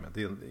the Enlightenment.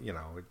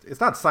 It's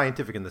not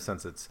scientific in the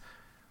sense it's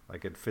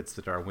like it fits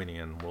the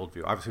Darwinian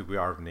worldview. Obviously, we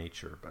are of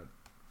nature, but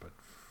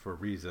for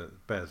reason,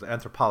 but as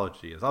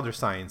anthropology, as other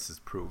sciences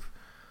prove,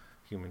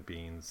 human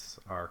beings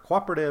are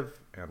cooperative,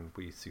 and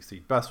we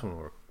succeed best when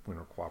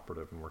we're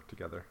cooperative and work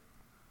together.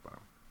 But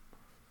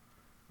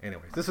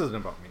anyways, this isn't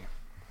about me.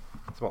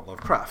 It's about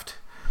Lovecraft.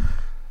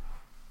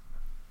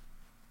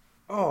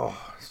 Oh,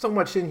 so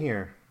much in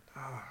here.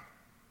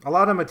 A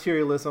lot of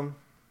materialism.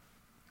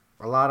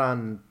 A lot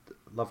on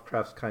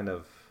Lovecraft's kind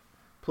of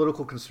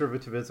political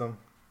conservatism.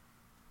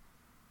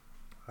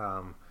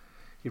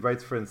 He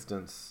writes, for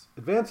instance,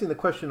 advancing the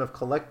question of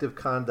collective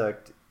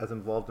conduct as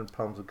involved in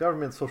problems of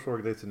government, social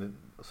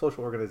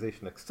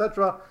organization,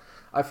 etc.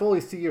 I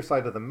fully see your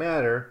side of the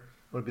matter.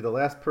 I would be the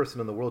last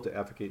person in the world to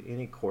advocate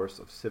any course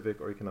of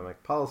civic or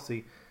economic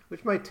policy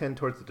which might tend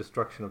towards the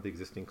destruction of the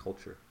existing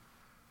culture.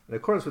 In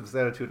accordance with this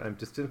attitude, I'm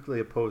distinctly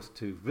opposed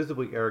to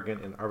visibly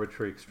arrogant and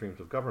arbitrary extremes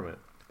of government.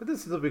 But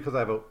this is because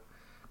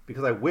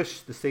I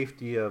wish the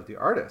safety of the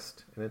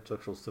artist and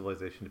intellectual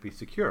civilization to be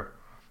secure.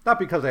 Not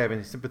because I have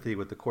any sympathy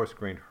with the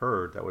coarse-grained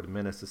herd that would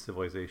menace the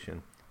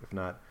civilization, if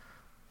not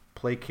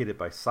placated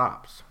by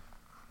sops.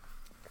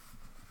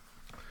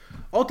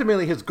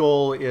 Ultimately, his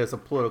goal is a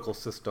political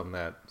system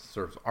that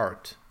serves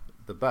art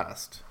the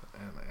best.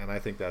 And I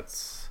think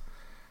that's...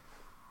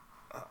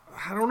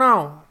 I don't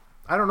know.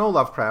 I don't know,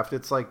 Lovecraft.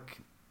 It's like...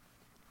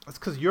 It's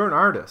because you're an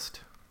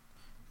artist.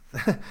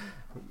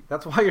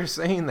 That's why you're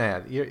saying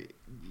that. You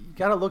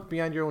got to look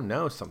beyond your own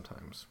nose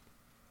sometimes.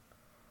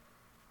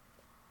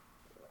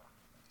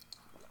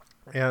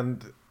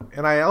 And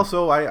I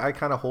also I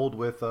kind of hold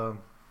with Walt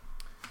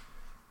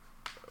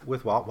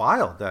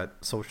Wilde that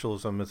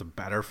socialism is a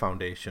better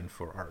foundation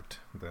for art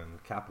than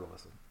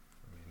capitalism.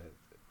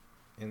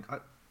 I mean,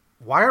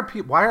 why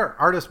are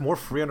artists more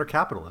free under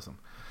capitalism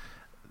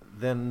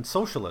than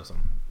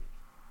socialism?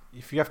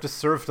 If you have to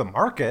serve the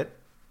market,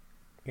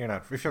 you're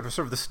not. If you have to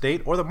serve the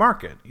state or the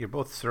market, you're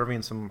both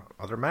serving some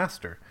other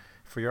master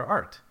for your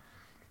art.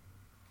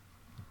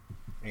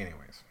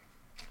 Anyways,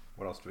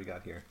 what else do we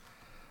got here?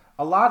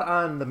 A lot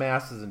on the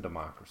masses and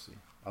democracy.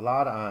 A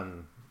lot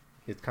on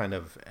his kind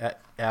of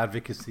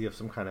advocacy of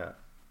some kind of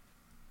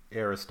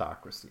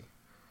aristocracy.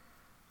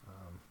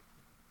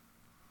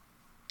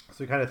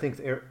 So he kind of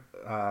thinks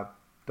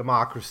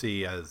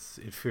democracy as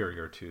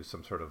inferior to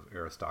some sort of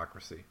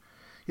aristocracy.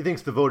 He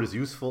thinks the vote is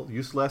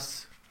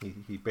useless.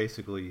 He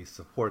basically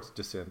supports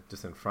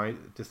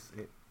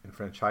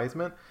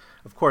disenfranchisement.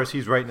 Of course,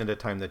 he's writing at a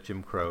time that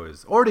Jim Crow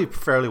is already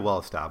fairly well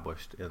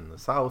established in the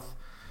South,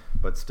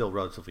 but still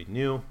relatively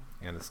new,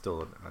 and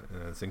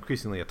it's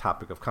increasingly a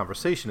topic of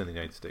conversation in the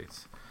United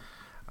States.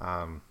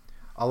 A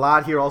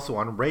lot here also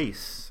on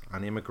race,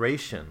 on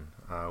immigration,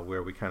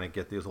 where we kind of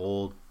get these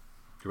old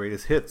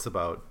greatest hits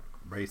about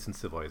race and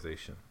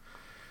civilization.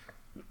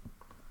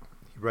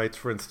 He writes,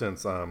 for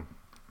instance, I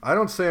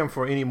don't say I'm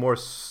for any more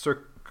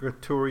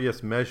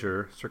circuitous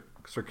measure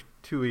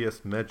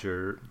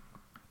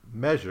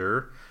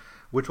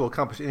which will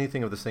accomplish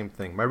anything of the same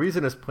thing. My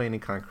reason is plain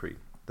and concrete,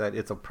 that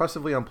it's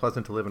oppressively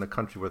unpleasant to live in a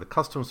country where the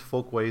customs,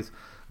 folkways,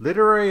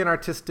 literary and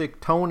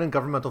artistic tone and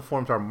governmental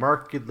forms are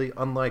markedly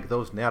unlike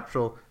those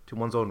natural to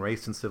one's own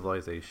race and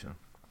civilization.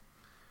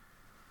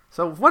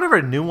 So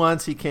whatever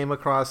nuance he came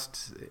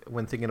across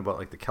when thinking about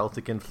like the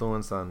Celtic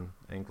influence on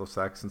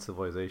Anglo-Saxon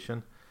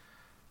civilization,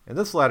 in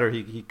this letter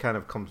he kind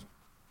of comes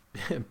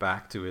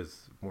back to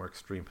his more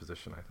extreme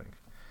position, I think.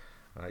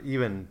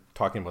 Even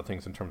talking about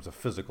things in terms of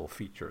physical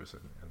features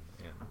and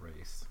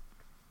race.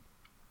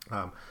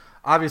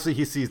 Obviously,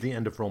 he sees the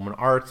end of Roman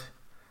art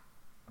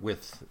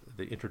with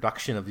the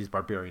introduction of these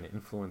barbarian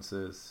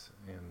influences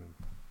and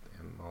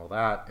all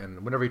that.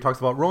 And whenever he talks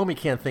about Rome, he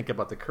can't think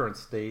about the current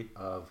state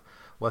of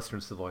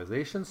Western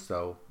civilization,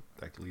 so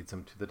that leads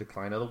him to the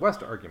decline of the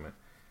West argument.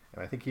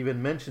 And I think he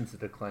even mentions the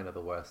decline of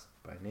the West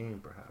by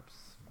name,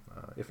 perhaps.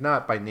 If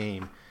not by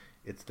name,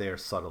 it's there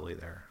subtly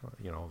there.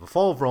 The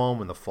fall of Rome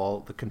and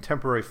the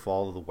contemporary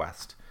fall of the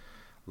West.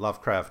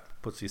 Lovecraft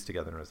puts these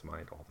together in his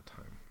mind all the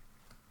time.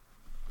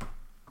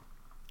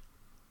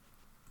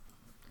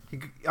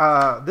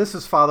 This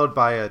is followed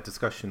by a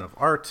discussion of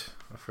art,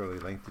 a fairly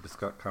lengthy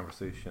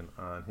conversation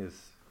on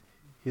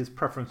his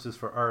preferences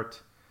for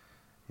art,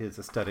 his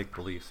aesthetic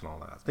beliefs and all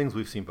that. Things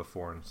we've seen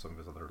before in some of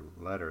his other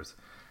letters.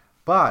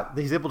 But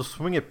he's able to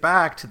swing it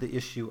back to the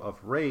issue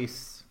of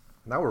race.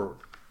 Now we're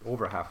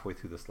over halfway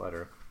through this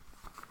letter.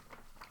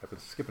 I've been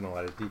skipping a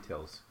lot of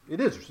details.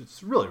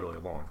 It's really, really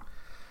long.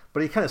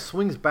 But he kind of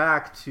swings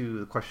back to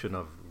the question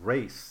of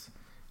race,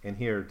 and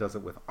here does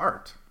it with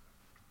art.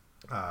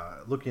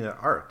 Looking at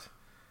art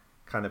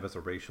kind of as a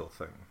racial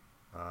thing.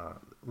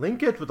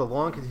 Link it with a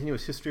long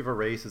continuous history of a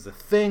race as a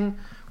thing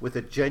with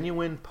a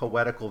genuine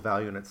poetical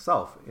value in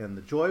itself. And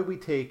the joy we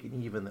take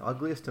in even the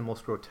ugliest and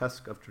most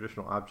grotesque of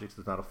traditional objects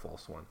is not a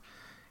false one.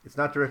 It's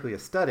not directly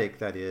aesthetic,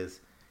 that is,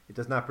 it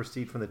does not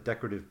proceed from the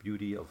decorative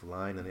beauty of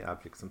line and the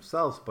objects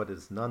themselves, but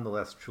is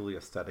nonetheless truly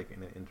aesthetic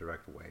in an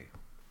indirect way.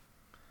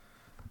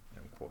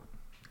 End quote.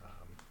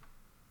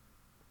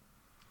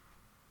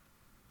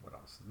 What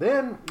else?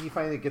 Then he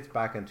finally gets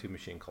back into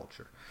machine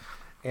culture.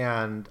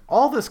 And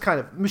all this kind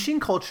of machine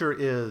culture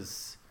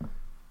is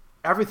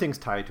everything's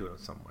tied to it in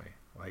some way.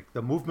 Like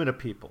the movement of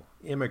people,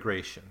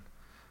 immigration,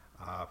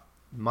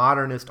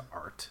 modernist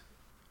art.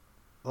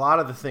 A lot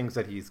of the things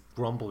that he's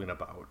grumbling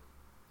about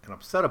and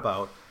upset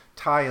about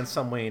tie in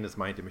some way in his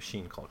mind to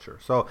machine culture.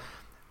 So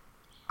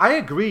I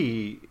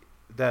agree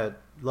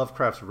that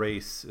Lovecraft's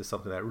race is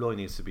something that really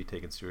needs to be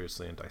taken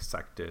seriously and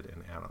dissected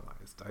and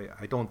analyzed.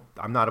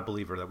 I'm not a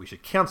believer that we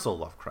should cancel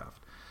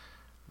Lovecraft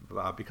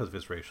because of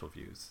his racial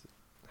views.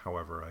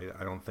 However,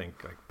 I don't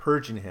think like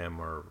purging him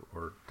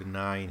or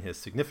denying his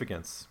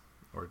significance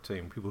or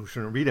saying people who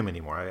shouldn't read him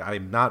anymore.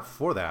 I'm not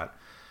for that.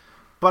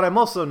 But I'm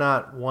also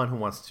not one who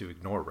wants to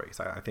ignore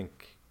race. I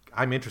think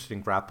I'm interested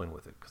in grappling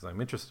with it because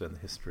I'm interested in the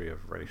history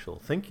of racial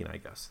thinking, I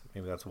guess.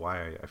 Maybe that's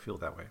why I feel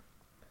that way.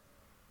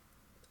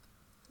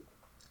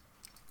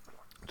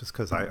 Just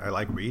because I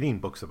like reading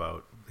books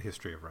about the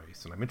history of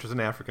race, and I'm interested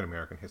in African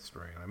American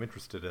history, and I'm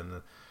interested in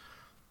the,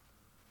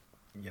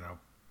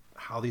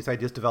 how these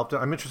ideas developed.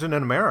 I'm interested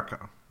in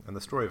America and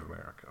the story of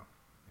America.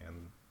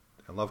 And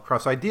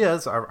Lovecraft's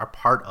ideas are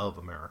part of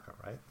America,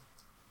 right?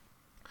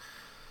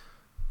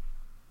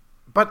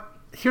 But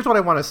here's what I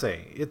want to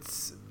say.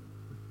 It's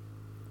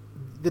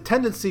the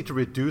tendency to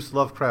reduce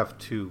Lovecraft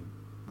to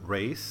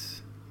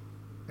race,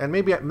 and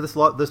maybe this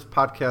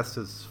podcast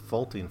is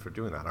faulting for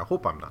doing that. I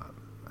hope I'm not.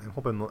 I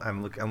hope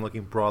I'm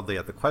looking broadly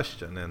at the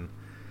question and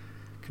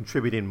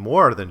contributing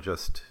more than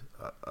just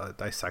a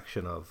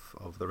dissection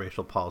of the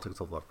racial politics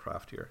of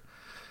Lovecraft here.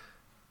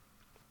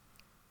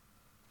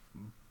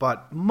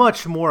 But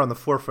much more on the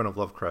forefront of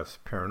Lovecraft's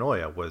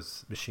paranoia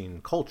was machine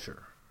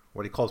culture,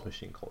 what he calls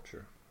machine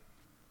culture.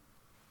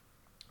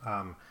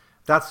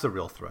 That's the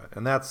real threat,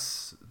 and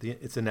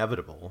it's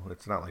inevitable.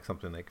 It's not like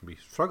something that can be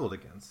struggled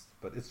against,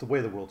 but it's the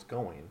way the world's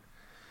going.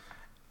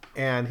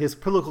 And his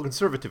political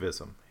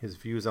conservatism, his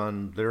views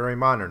on literary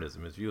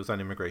modernism, his views on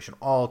immigration,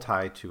 all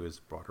tied to his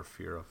broader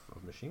fear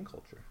of machine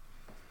culture.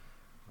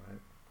 Right?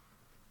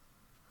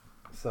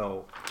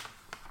 So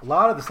a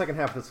lot of the second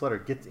half of this letter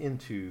gets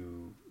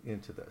into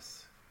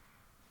this.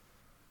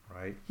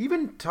 Right? He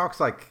even talks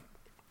about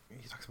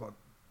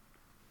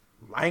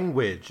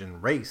language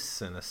and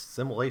race and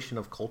assimilation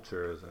of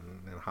cultures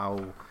and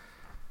how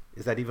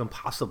is that even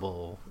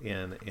possible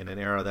in an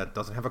era that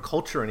doesn't have a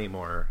culture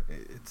anymore.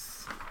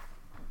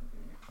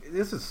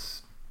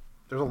 There's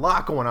a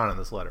lot going on in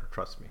this letter,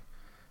 trust me.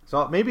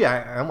 So maybe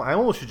I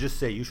almost should just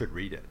say you should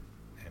read it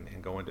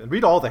and go into and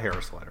read all the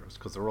Harris letters,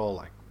 because they're all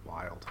like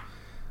wild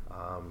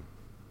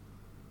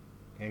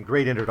and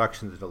great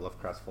introductions to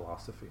Lovecraft's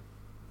philosophy.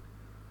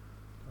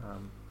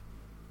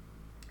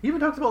 He even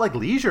talks about like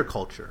leisure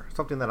culture,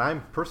 something that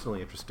I'm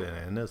personally interested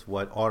in, is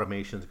what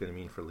automation is going to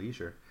mean for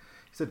leisure.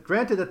 He said,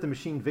 granted that the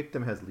machine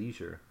victim has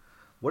leisure,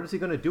 what is he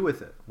going to do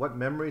with it? What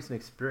memories and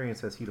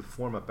experience has he to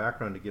form a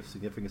background to give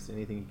significance to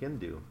anything he can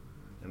do?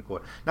 End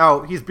quote.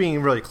 Now, he's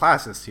being really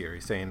classist here.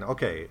 He's saying,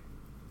 okay,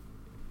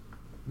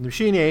 the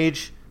machine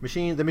age,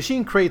 the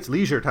machine creates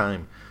leisure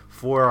time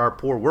for our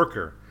poor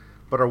worker,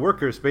 but our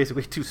worker is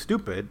basically too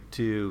stupid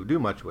to do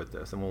much with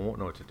this, and we won't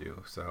know what to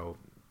do. So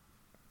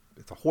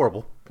it's a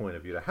horrible point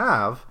of view to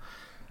have.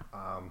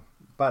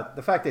 But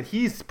the fact that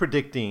he's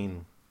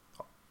predicting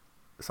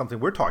something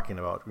we're talking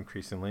about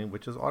increasingly,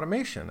 which is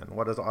automation, and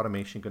what is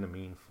automation going to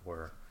mean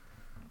for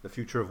the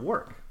future of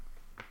work?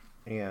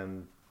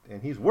 And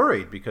he's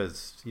worried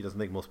because he doesn't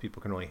think most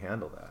people can really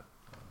handle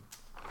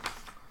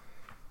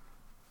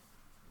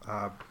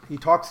that. He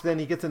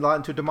gets a lot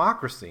into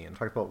democracy and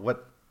talks about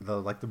what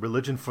the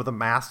religion for the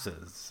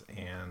masses,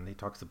 and he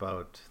talks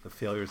about the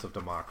failures of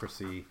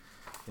democracy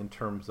in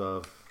terms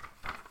of,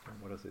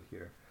 what is it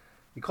here?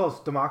 He calls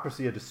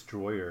democracy a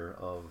destroyer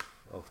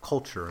of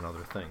culture and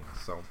other things.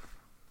 So,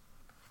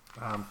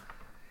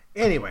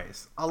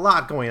 anyways, a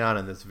lot going on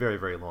in this very,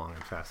 very long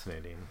and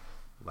fascinating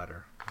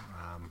letter.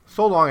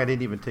 So long I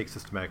didn't even take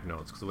systematic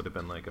notes because it would have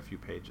been like a few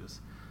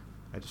pages.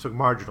 I just took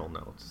marginal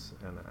notes,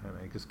 and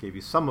I just gave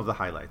you some of the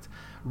highlights.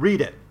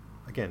 Read it.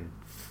 Again,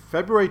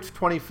 February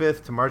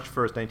 25th to March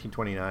 1st,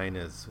 1929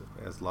 is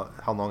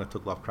how long it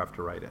took Lovecraft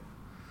to write it.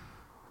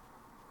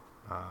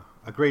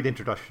 A great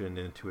introduction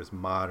into his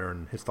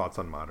thoughts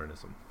on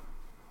modernism,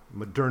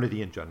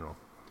 modernity in general.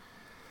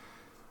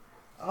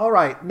 All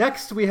right,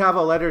 next we have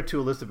a letter to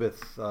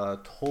Elizabeth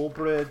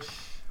Tolbridge.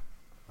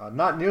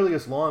 Not nearly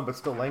as long, but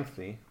still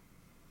lengthy.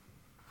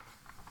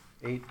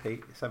 8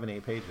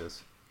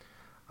 pages.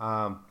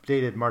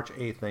 Dated March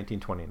 8th,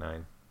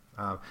 1929.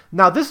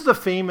 Now, this is a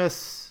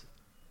famous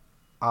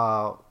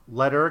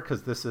letter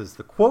because this is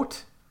the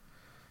quote.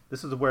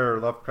 This is where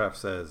Lovecraft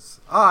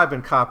says, I've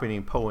been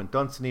copying Poe and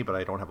Dunsany, but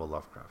I don't have a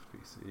Lovecraft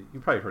piece.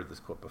 You probably heard this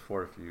quote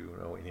before if you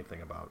know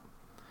anything about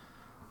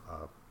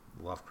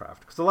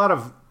Lovecraft. Because a lot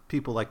of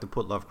people like to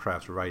put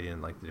Lovecraft's writing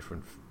in like the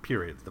different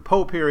periods. The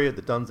Poe period,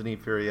 the Dunsany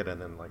period,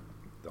 and then like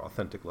the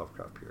authentic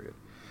Lovecraft period.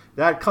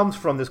 That comes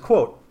from this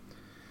quote.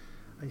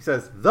 He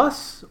says,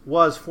 thus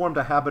was formed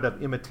a habit of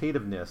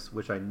imitativeness,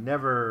 which can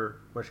never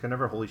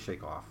wholly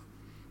shake off.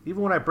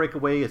 Even when I break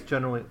away, it's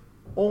generally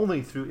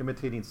only through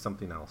imitating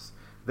something else.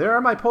 There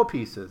are my Poe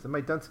pieces and my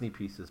Dunsany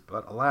pieces,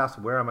 but alas,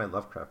 where are my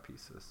Lovecraft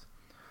pieces?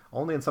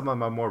 Only in some of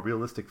my more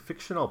realistic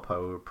fictional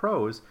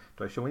prose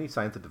do I show any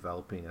signs of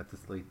developing at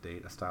this late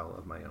date a style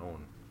of my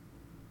own.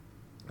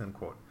 End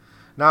quote.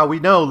 Now, we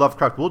know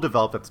Lovecraft will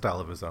develop that style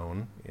of his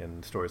own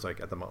in stories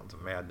like At the Mountains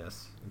of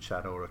Madness and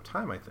Shadow of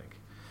Time, I think.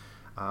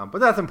 But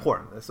that's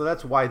important. So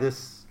that's why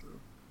this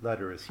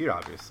letter is here,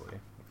 obviously.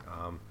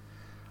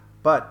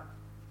 But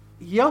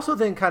he also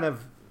then kind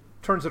of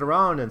turns it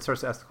around and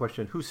starts to ask the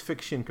question, whose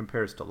fiction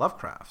compares to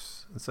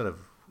Lovecraft's? Instead of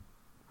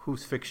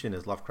whose fiction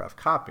is Lovecraft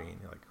copying,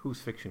 like whose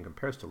fiction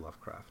compares to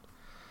Lovecraft?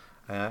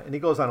 And he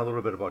goes on a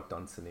little bit about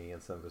Dunsany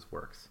and some of his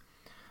works.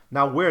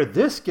 Now, where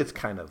this gets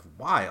kind of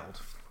wild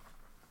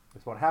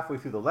is about halfway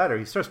through the letter,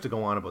 he starts to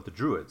go on about the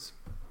Druids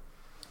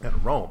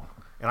and Rome.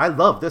 And I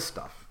love this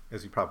stuff,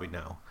 as you probably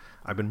know.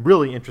 I've been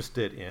really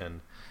interested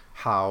in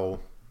how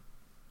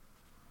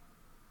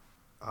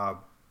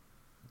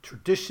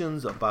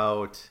traditions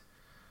about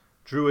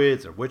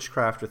Druids or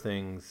witchcraft or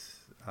things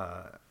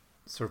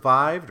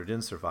survived or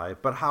didn't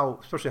survive, but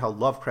especially how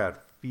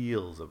Lovecraft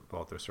feels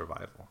about their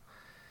survival.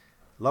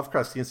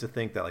 Lovecraft seems to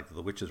think that like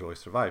the witches really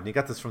survived. And he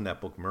got this from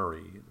that book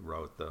Murray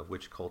wrote, The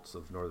Witch Cults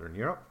of Northern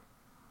Europe.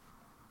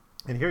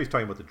 And here he's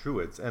talking about the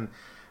Druids. And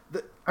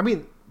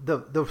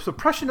the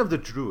suppression of the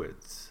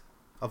Druids,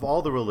 of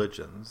all the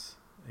religions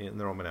in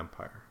the Roman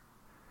Empire.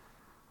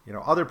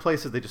 Other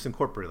places they just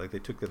incorporated, like they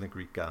took the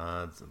Greek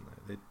gods, and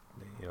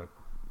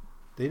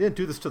they didn't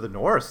do this to the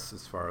Norse,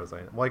 as far as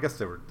I know. Well, I guess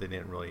they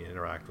didn't really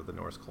interact with the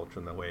Norse culture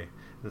in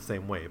the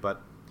same way.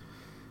 But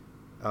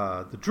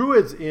the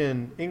Druids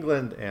in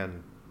England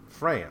and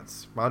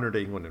France, modern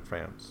day England and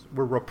France,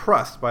 were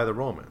repressed by the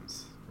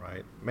Romans,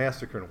 right?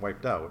 Massacred and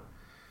wiped out.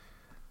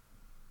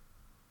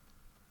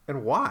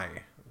 And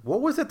why?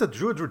 What was it the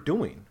Druids were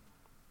doing?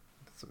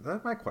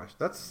 That's my question.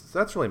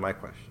 That's really my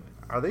question.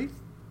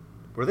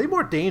 Were they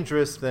more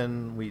dangerous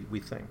than we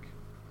think?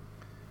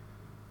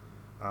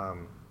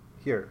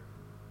 Here,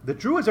 the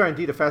Druids are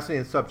indeed a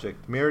fascinating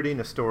subject, meriting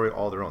a story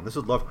all their own. This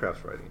is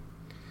Lovecraft's writing.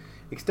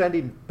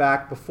 Extending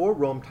back before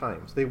Rome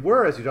times, they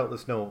were, as you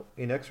doubtless know,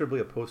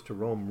 inexorably opposed to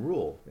Rome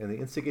rule and the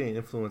instigating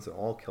influence in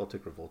all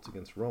Celtic revolts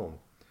against Rome.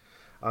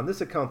 On this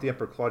account, the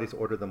Emperor Claudius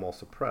ordered them all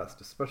suppressed,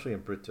 especially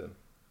in Britain,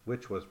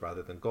 which was,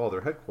 rather than Gaul,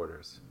 their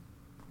headquarters.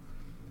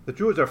 The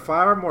Druids are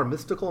far more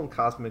mystical and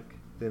cosmic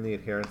than the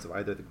adherents of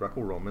either the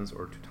Greco-Romans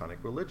or Teutonic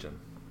religion.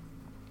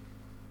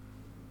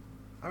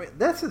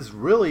 This is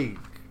really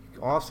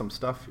awesome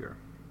stuff here.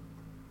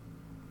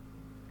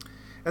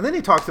 And then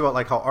he talks about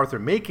like how Arthur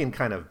Machen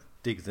kind of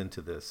digs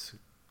into this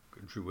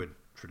Druid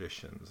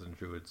traditions and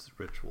Druids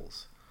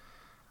rituals.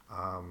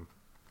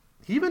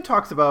 He even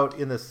talks about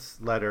in this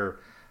letter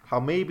how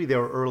maybe there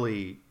were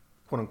early,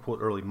 quote-unquote,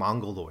 early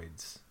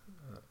Mongoloids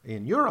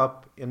in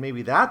Europe, and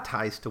maybe that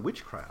ties to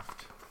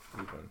witchcraft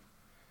even.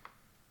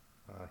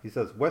 He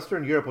says,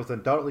 Western Europe was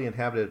undoubtedly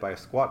inhabited by a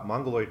squat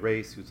Mongoloid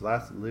race whose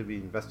last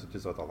living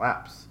vestiges are the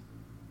Lapps.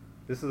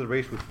 This is a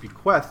race which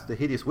bequests the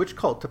hideous witch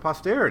cult to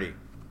posterity.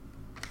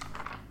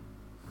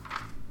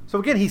 So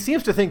again, he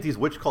seems to think these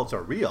witch cults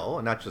are real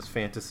and not just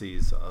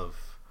fantasies of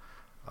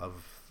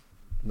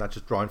not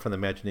just drawing from the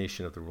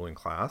imagination of the ruling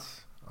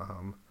class.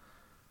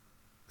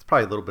 It's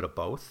probably a little bit of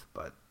both,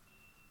 but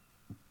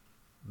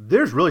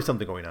there's really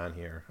something going on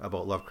here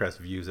about Lovecraft's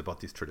views about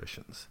these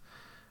traditions.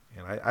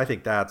 And I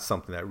think that's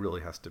something that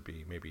really has to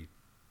be maybe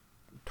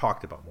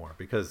talked about more,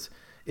 because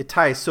it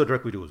ties so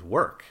directly to his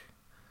work.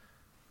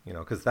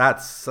 Because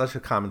that's such a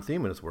common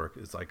theme in his work,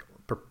 is like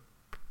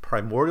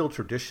primordial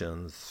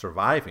traditions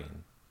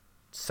surviving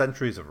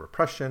centuries of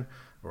repression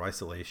or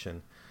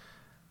isolation.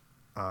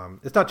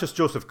 It's not just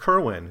Joseph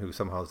Curwen who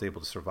somehow is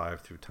able to survive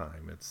through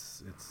time.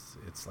 It's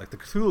like the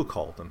Cthulhu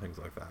cult and things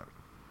like that.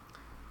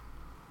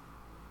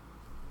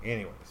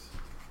 Anyways,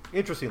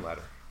 interesting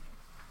letter.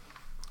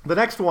 The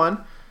next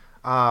one,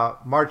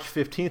 March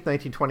 15th,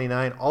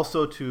 1929,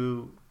 also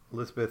to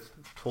Elizabeth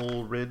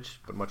Tollridge,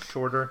 but much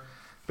shorter.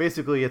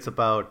 Basically, it's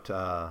about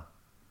the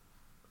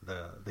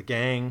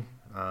gang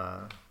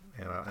and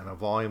a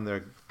volume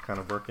they're kind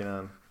of working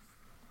on.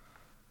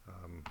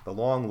 The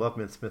long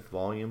Loveman Smith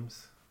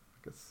volumes,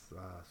 I guess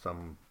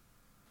some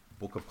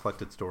book of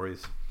collected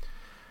stories.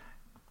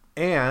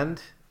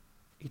 And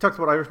he talks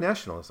about Irish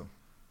nationalism,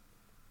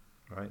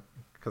 right?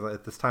 Because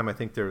at this time, I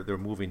think they're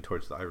moving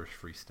towards the Irish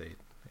Free State,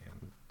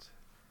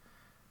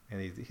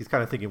 and he's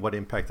kind of thinking what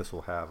impact this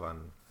will have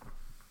on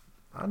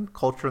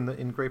culture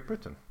in Great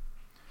Britain.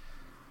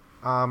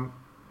 That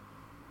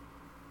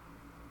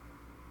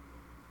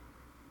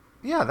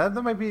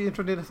might be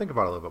interesting to think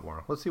about a little bit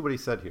more. Let's see what he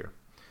said here.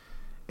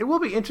 It will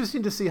be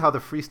interesting to see how the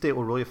Free State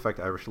will really affect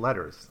Irish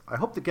letters. I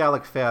hope the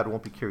Gaelic fad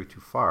won't be carried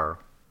too far,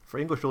 for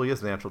English really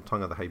is the natural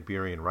tongue of the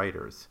Iberian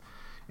writers,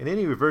 and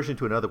any reversion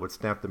to another would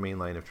snap the main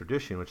line of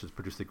tradition, which has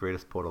produced the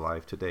greatest poet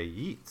alive today,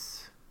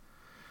 Yeats.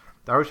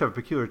 The Irish have a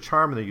peculiar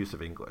charm in their use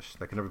of English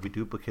that can never be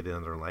duplicated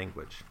in their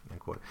language. End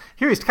quote.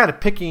 Here he's kind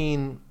of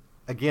picking,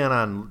 again,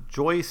 on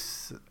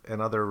Joyce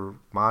and other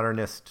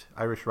modernist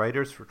Irish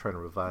writers for trying to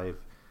revive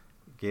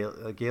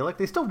Gaelic.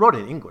 They still wrote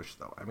in English,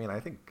 though. I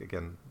think,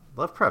 again,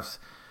 Lovecraft's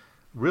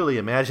really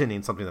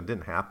imagining something that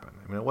didn't happen.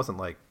 It wasn't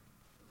like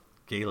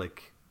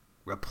Gaelic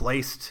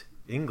replaced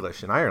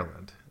English in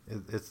Ireland.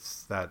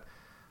 It's that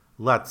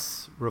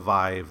let's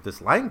revive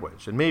this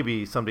language, and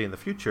maybe someday in the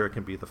future it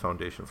can be the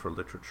foundation for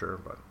literature.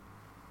 But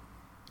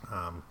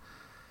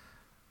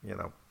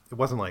it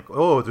wasn't like,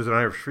 oh, there's an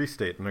Irish Free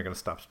State and they're going to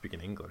stop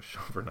speaking English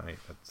overnight.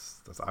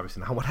 That's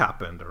obviously not what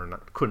happened, or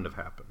couldn't have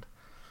happened.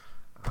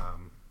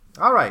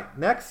 All right,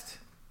 next,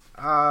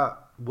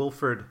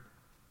 Wilfred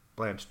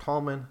Blanche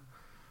Tallman,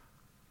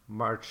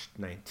 March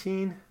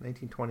 19,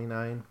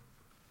 1929.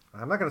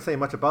 I'm not going to say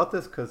much about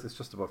this because it's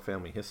just about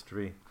family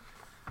history,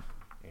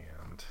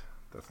 and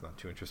that's not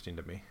too interesting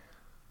to me.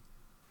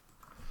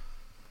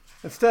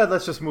 Instead,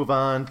 let's just move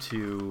on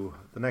to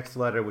the next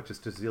letter, which is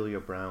to Zelia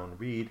Brown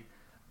Reed.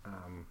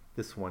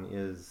 This one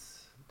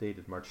is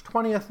dated March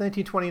 20th,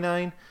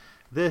 1929.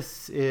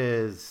 This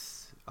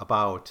is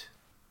about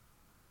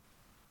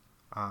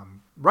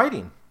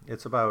writing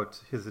It's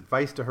about his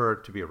advice to her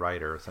to be a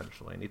writer,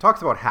 essentially. And he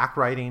talks about hack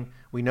writing.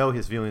 We know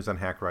his feelings on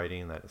hack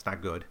writing, that it's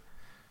not good.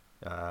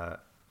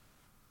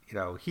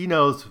 He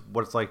knows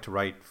what it's like to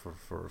write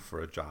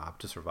for a job,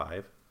 to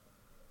survive.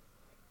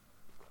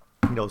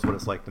 He knows what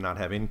it's like to not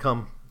have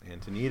income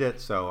and to need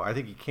it. So I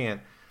think he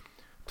can't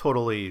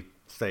totally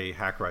say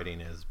hack writing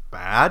is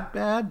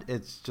bad.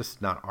 It's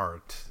just not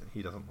art.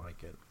 He doesn't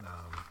like it.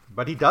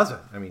 But he does it.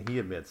 I mean, he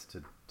admits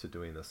to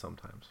doing this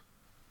sometimes.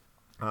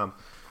 The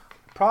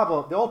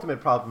ultimate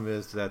problem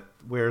is that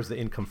where's the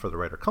income for the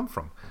writer come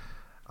from?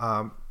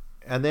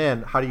 And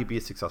then how do you be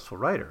a successful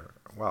writer?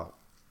 Well,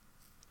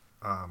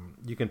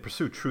 you can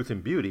pursue truth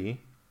and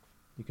beauty.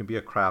 You can be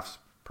a crafts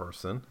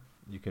person.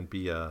 You can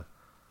do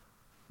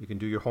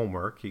your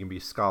homework. You can be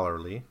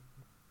scholarly.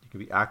 You can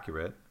be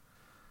accurate.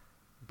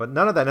 But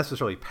none of that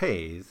necessarily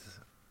pays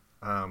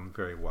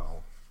very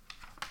well.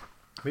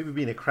 Maybe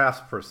being a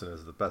crafts person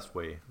is the best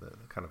way,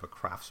 kind of a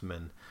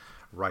craftsman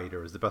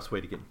writer is the best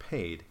way to get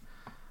paid.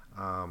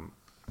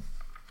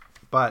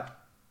 But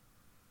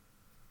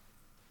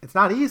it's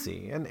not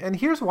easy. And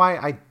here's why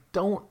I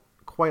don't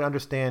quite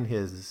understand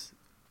his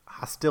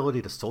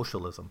hostility to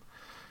socialism.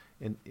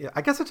 And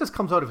I guess it just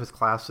comes out of his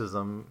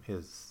classism,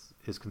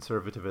 his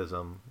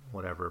conservatism,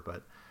 whatever.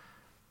 But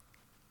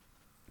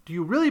do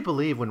you really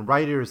believe when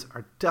writers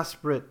are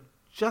desperate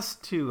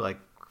just to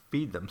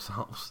feed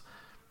themselves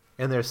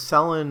and they're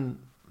selling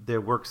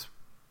their works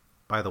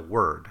by the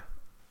word,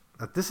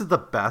 that this is the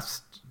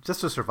best,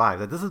 just to survive,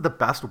 that this is the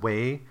best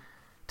way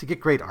to get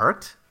great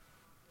art?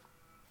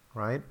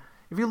 Right?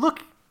 If you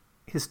look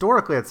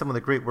historically at some of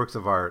the great works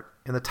of art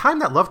in the time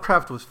that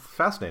Lovecraft was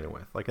fascinated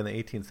with, like in the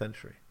 18th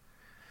century,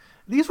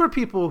 these were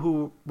people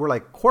who were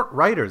like court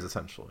writers,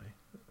 essentially.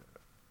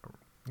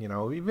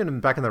 Even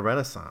back in the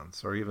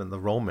Renaissance or even the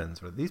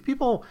Romans, these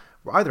people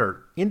were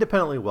either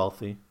independently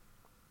wealthy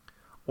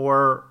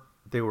or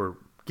they were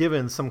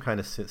given some kind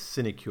of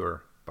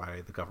sinecure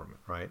by the government,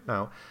 right?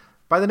 Now,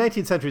 by the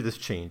 19th century, this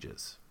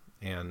changes.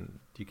 And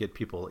you get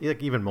people,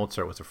 even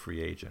Mozart was a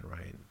free agent,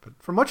 right? But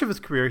for much of his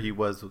career, he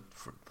was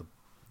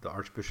the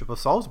Archbishop of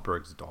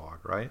Salzburg's dog,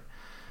 right?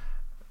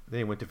 Then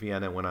he went to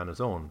Vienna and went on his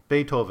own.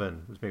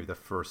 Beethoven was maybe the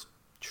first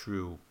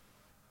true,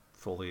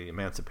 fully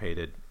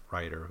emancipated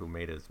writer who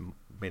made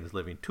his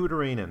living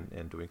tutoring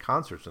and doing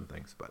concerts and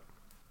things. But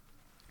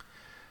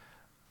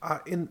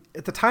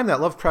at the time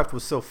that Lovecraft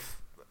was so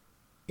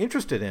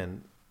interested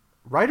in,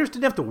 writers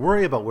didn't have to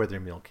worry about where their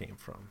meal came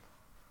from,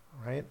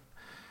 right?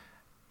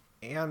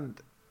 And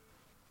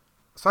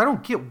so I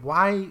don't get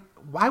why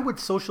would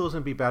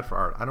socialism be bad for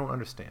art? I don't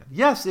understand.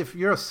 Yes, if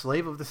you're a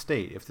slave of the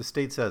state, if the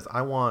state says,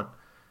 I want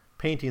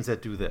paintings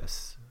that do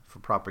this for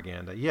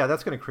propaganda, yeah,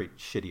 that's going to create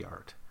shitty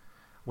art.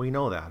 We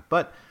know that.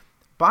 But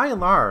by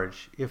and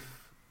large,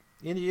 if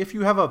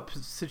you have a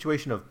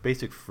situation of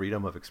basic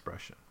freedom of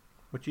expression,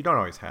 which you don't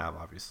always have,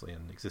 obviously,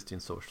 in existing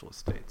socialist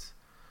states,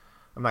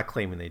 I'm not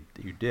claiming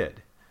that you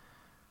did,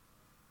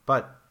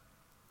 but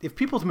if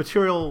people's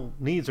material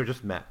needs are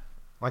just met,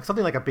 like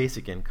something like a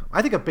basic income.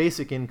 I think a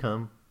basic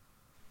income,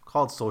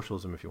 call it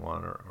socialism if you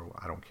want, or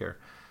I don't care.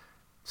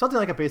 Something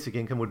like a basic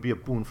income would be a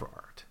boon for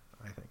art,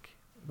 I think.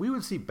 We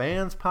would see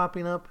bands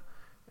popping up,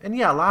 and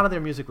yeah, a lot of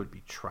their music would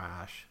be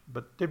trash,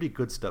 but there'd be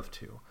good stuff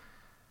too.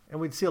 And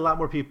we'd see a lot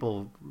more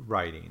people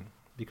writing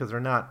because they're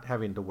not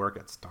having to work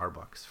at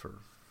Starbucks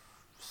for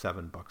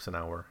 $7 an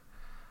hour.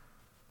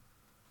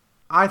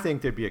 I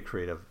think there'd be a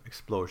creative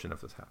explosion if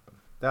this happened.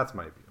 That's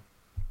my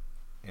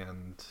view.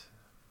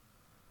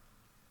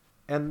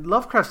 And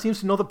Lovecraft seems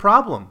to know the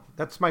problem.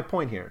 That's my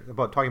point here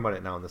about talking about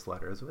it now in this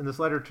letter. In this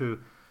letter to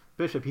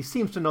Bishop, he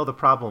seems to know the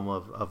problem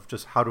of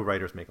just how do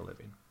writers make a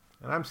living.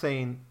 And I'm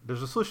saying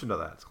there's a solution to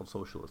that. It's called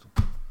socialism.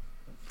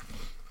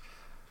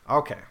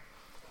 Okay.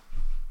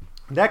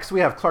 Next, we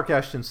have Clark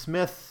Ashton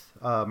Smith,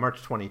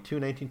 March 22,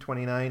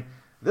 1929.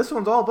 This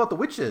one's all about the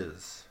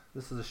witches.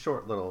 This is a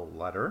short little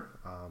letter.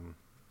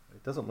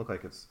 It doesn't look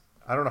like it's...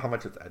 I don't know how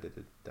much it's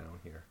edited down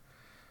here.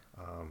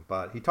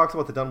 But he talks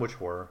about the Dunwich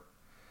Horror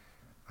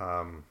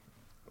a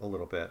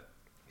little bit.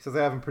 He says,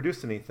 I haven't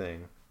produced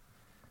anything.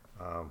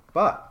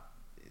 But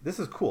this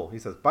is cool. He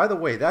says, by the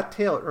way, that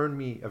tale earned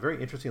me a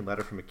very interesting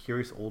letter from a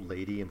curious old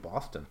lady in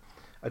Boston,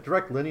 a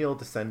direct lineal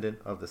descendant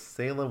of the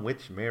Salem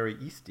witch Mary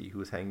Easty, who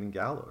was hanged in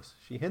gallows.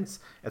 She hints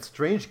at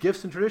strange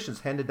gifts and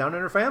traditions handed down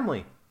in her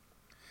family,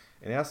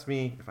 and asked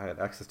me if I had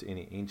access to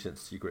any ancient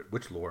secret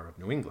witch lore of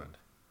New England.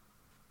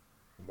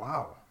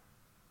 Wow.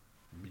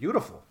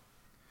 Beautiful.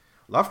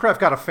 Lovecraft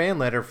got a fan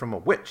letter from a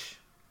witch.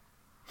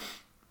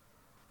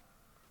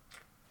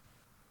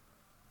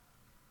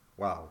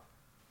 Wow.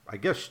 I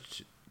guess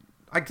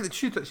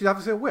she's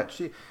obviously a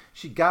witch.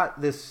 She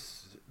got this.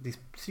 These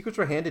secrets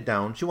were handed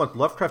down. She wants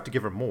Lovecraft to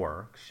give her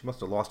more. She must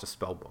have lost a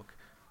spell book,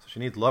 so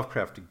she needs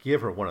Lovecraft to give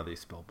her one of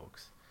these spell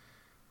books.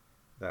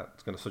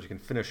 So she can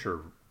finish her.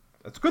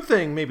 It's a good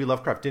thing maybe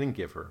Lovecraft didn't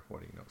give her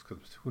what he knows,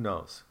 because who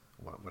knows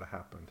what would have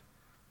happened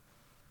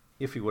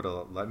if he would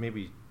have.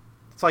 Maybe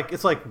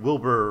it's like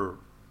Wilbur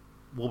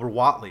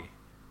Whatley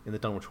in the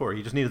Dunwich Horror.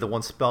 He just needed the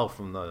one spell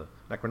from the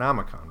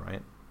Necronomicon,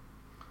 right?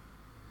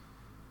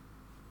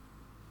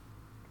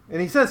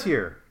 And he says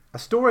here, a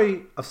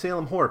story of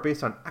Salem horror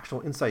based on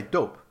actual inside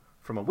dope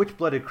from a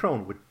witch-blooded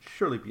crone would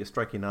surely be a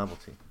striking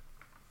novelty.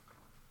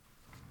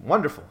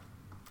 Wonderful.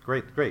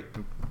 Great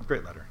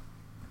letter.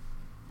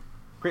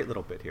 Great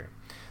little bit here.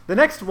 The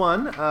next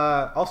one,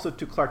 also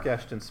to Clark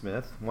Ashton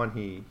Smith, one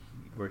he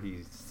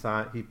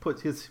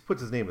puts his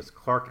name as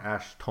Clark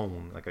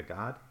Ashtone, like a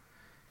god,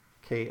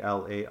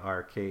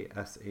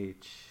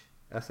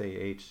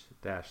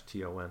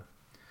 KlarkSAH-TON.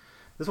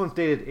 This one's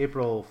dated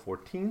April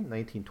 14,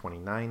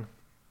 1929.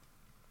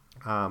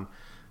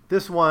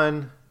 This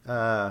one,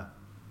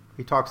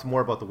 he talks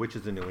more about the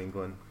witches in New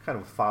England, kind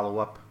of a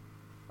follow-up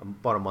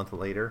about a month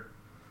later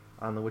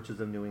on the witches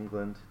of New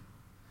England.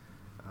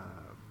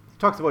 He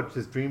talks about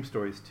his dream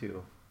stories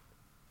too,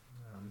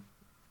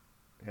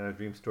 and a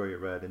dream story he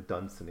read in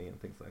Dunsany and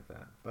things like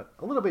that. But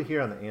a little bit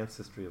here on the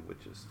ancestry of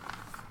witches.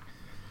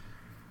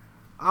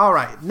 All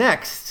right,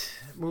 next,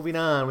 moving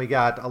on, we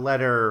got a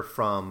letter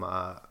from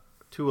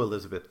to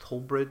Elizabeth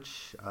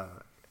Tollbridge,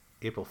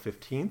 April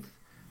 15th,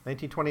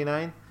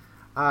 1929.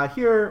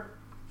 Here,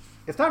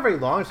 it's not very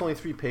long, it's only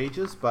 3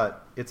 pages,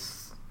 but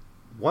it's,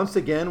 once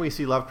again, we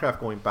see Lovecraft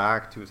going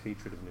back to his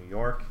hatred of New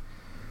York,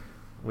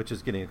 which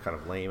is getting kind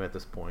of lame at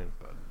this point,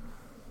 but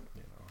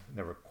it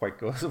never quite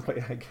goes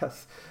away, I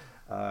guess.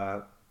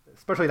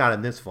 Especially not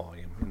in this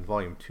volume. In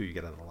volume 2, you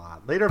get it a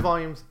lot. Later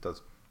volumes,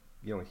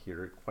 you don't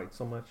hear it quite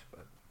so much,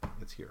 but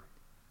it's here.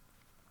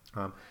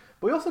 But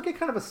we also get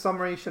kind of a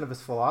summation of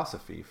his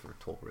philosophy for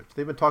Tollbridge.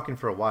 They've been talking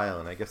for a while,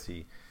 and I guess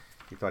he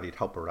thought he'd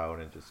help her out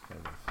and just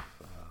kind of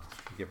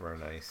give her a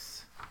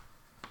nice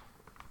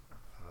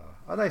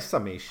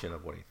summation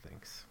of what he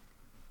thinks.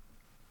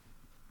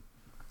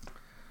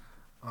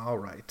 All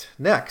right.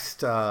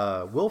 Next,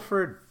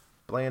 Wilfred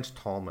Blanche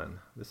Tallman.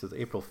 This is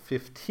April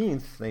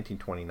 15th,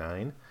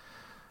 1929.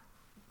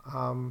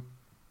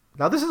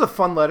 Now, this is a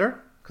fun letter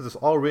because it's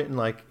all written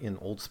like in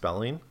old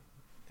spelling,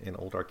 in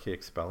old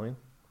archaic spelling.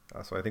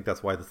 So I think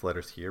that's why this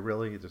letter's here,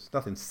 really. There's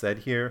nothing said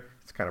here.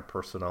 It's kind of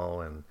personal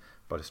and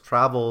about his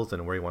travels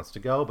and where he wants to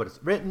go, but it's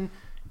written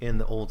in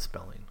the old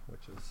spelling,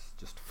 which is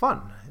just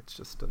fun. It's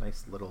just a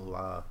nice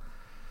little...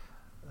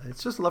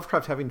 it's just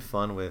Lovecraft having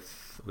fun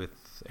with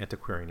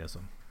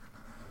antiquarianism.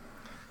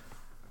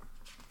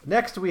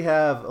 Next, we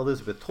have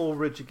Elizabeth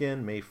Tollbridge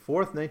again, May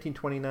 4th,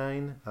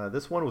 1929.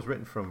 This one was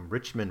written from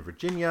Richmond,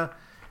 Virginia,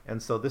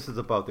 and so this is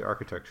about the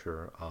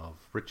architecture of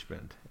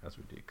Richmond, as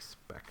we'd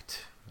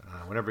expect.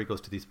 Whenever he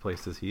goes to these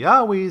places, he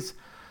always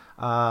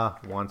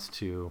wants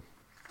to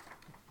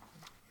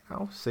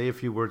say a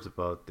few words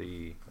about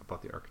the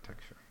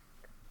architecture.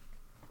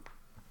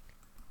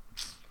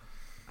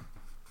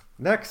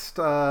 Next,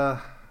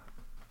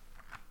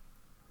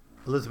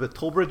 Elizabeth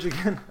Tollbridge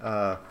again.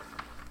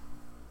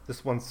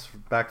 This one's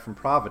back from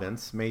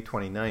Providence, May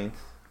 29th,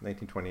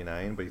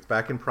 1929, but he's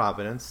back in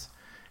Providence.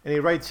 And he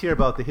writes here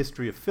about the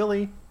history of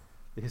Philly,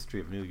 the history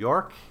of New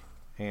York,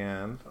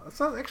 and it's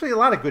actually a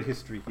lot of good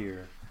history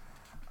here,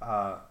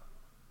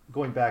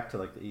 going back to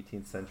like the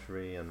 18th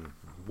century and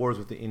wars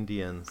with the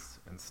Indians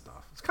and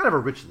stuff. It's kind of a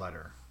rich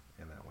letter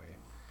in that way.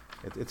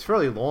 It's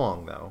fairly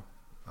long, though,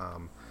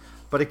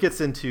 but it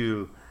gets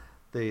into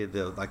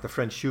the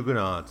French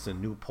Huguenots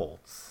and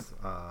Newpolts,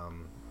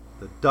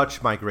 the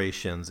Dutch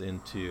migrations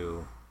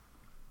into...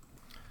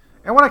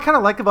 And what I kind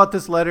of like about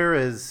this letter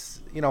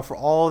is, for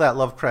all that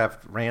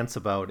Lovecraft rants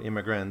about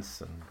immigrants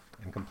and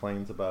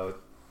complains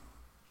about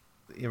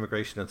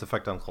immigration and its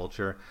effect on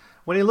culture,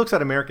 when he looks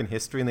at American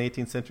history in the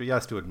 18th century, he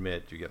has to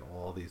admit you get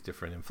all these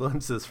different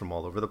influences from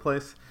all over the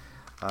place.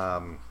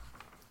 And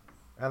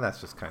that's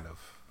just kind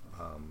of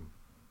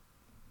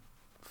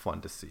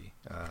fun to see.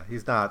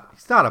 He's not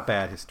a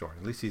bad historian.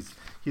 At least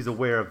he's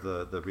aware of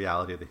the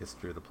reality of the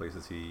history of the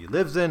places he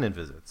lives in and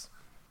visits.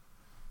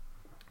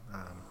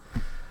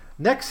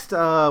 Next,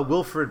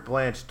 Wilfred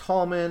Blanche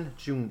Tallman,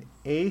 June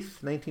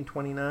 8th,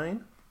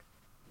 1929.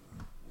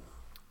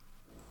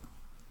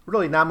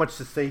 Really not much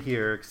to say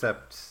here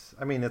except,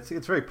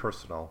 it's very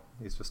personal.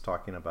 He's just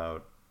talking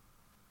about,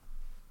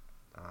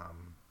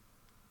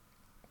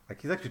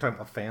 he's actually talking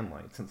about fan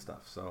lights and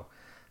stuff. So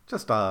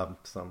just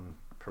some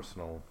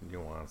personal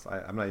nuance.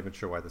 I'm not even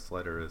sure why this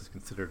letter is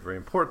considered very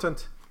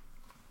important.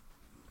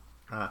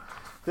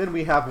 Then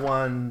we have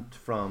one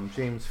from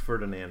James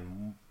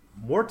Ferdinand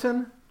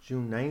Morton,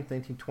 June 9th,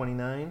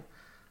 1929,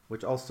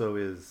 which also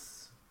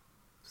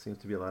seems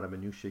to be a lot of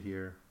minutia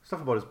here.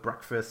 Stuff about his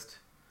breakfast,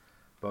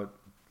 about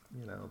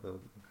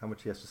how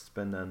much he has to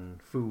spend on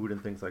food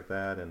and things like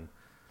that, and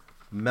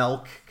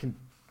milk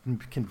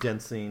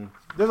condensing.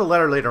 There's a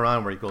letter later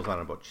on where he goes on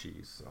about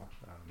cheese. So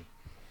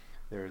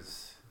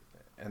there's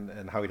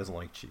and how he doesn't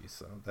like cheese.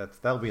 So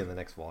that'll be in the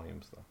next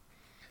volumes,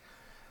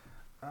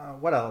 though.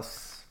 What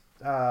else?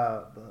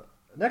 The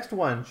next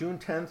one, June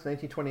 10th,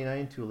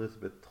 1929, to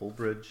Elizabeth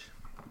Tollbridge.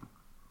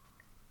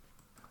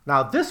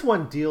 Now, this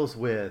one deals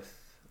with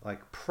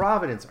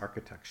Providence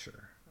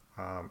architecture,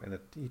 and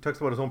he talks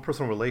about his own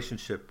personal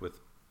relationship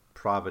with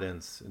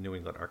Providence and New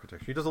England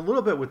architecture. He does a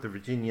little bit with the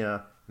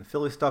Virginia and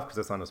Philly stuff because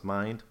that's on his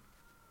mind,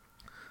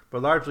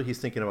 but largely he's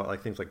thinking about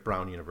like things like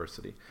Brown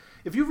University.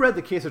 If you've read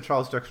The Case of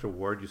Charles Dexter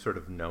Ward, you sort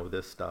of know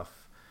this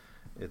stuff.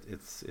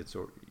 It's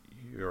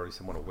you're already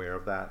somewhat aware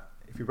of that.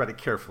 If you read it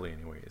carefully,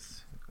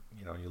 anyways,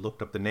 you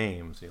looked up the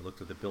names, you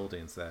looked at the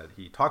buildings that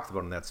he talks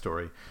about in that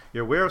story.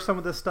 You're aware of some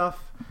of this stuff,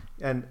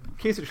 and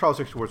Case of Charles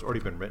Dexter Ward's already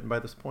been written by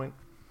this point.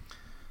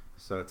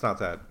 So it's not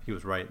that he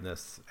was writing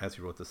this as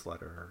he wrote this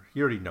letter.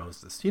 He already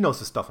knows this. He knows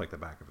this stuff like the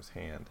back of his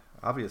hand,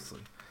 obviously.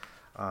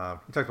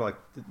 He talks about like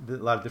a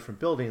lot of different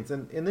buildings,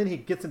 and then he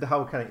gets into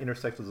how it kind of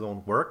intersects with his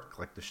own work,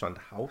 like the Shunned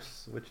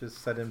House, which is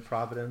set in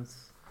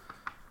Providence,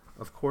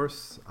 of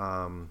course.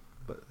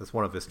 But that's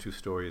one of his two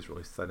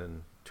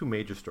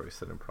major stories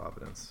set in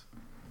Providence.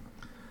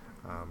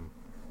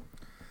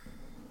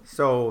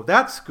 So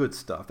that's good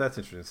stuff. That's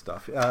interesting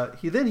stuff.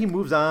 He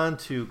moves on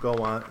to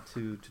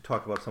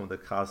talk about some of the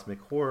cosmic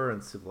horror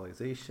and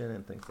civilization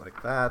and things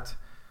like that.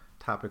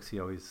 Topics he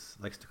always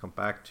likes to come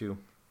back to.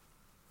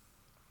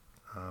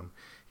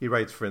 He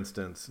writes, for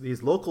instance,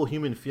 these local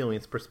human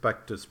feelings,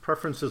 perspectives,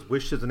 preferences,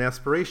 wishes, and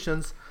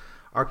aspirations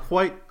are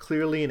quite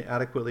clearly and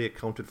adequately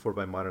accounted for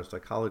by modern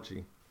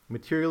psychology,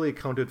 materially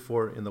accounted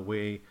for in the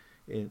way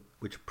in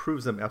which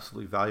proves them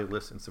absolutely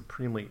valueless and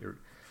supremely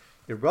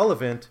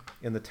irrelevant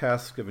in the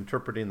task of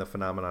interpreting the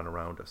phenomenon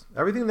around us.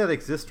 Everything that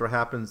exists or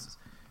happens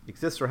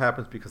because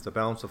the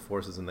balance of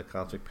forces in the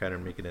cosmic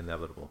pattern make it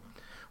inevitable.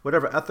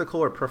 Whatever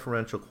ethical or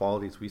preferential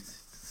qualities we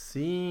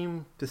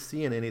seem to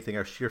see in anything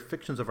are sheer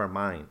fictions of our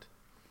mind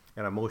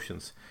and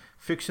emotions,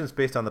 fictions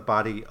based on the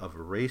body of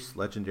a race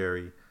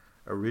legendary,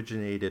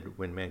 originated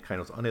when mankind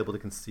was unable to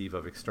conceive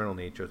of external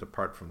natures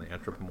apart from the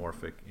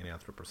anthropomorphic and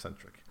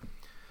anthropocentric.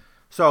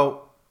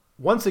 So,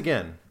 once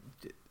again,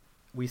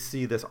 we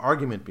see this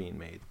argument being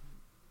made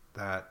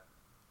that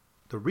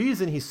the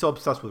reason he's so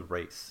obsessed with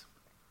race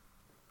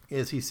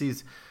is he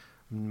sees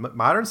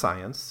modern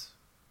science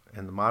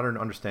and the modern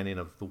understanding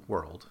of the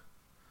world.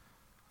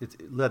 It's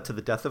led to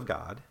the death of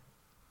God.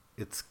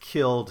 It's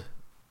killed.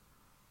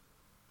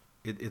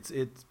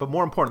 But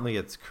more importantly,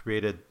 it's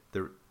created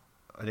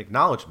an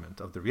acknowledgement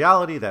of the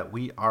reality that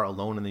we are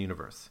alone in the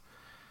universe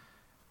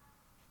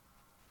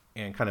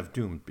and kind of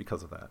doomed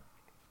because of that.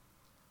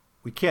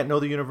 We can't know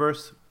the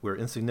universe. We're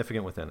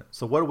insignificant within it.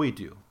 So what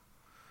do?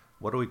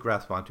 What do we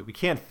grasp onto? We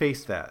can't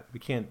face that. We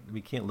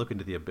can't look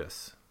into the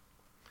abyss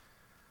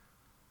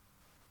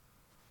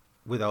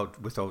without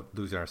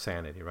losing our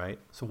sanity, right?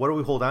 So what do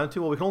we hold on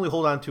to? Well, we can only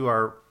hold on to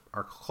our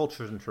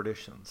cultures and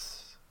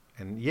traditions.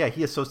 And yeah,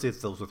 he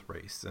associates those with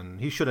race, and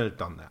he shouldn't have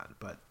done that.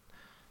 But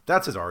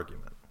that's his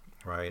argument,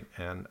 right?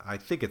 And I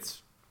think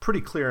it's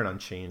pretty clear and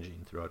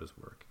unchanging throughout his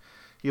work.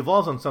 He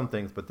evolves on some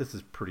things, but this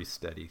is pretty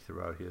steady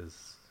throughout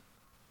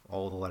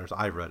all the letters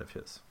I've read of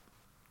his.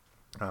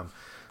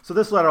 So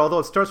this letter, although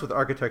it starts with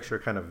architecture,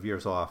 kind of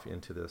veers off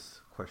into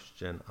this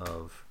question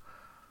of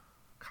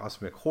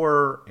cosmic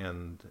horror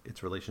and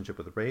its relationship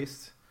with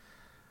race.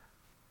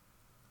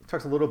 It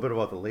talks a little bit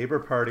about the Labour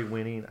Party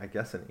winning, I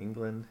guess, in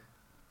England.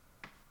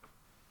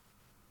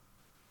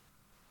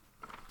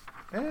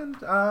 And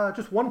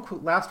just one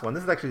last one.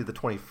 This is actually the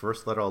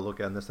 21st letter I'll look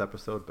at in this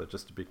episode, but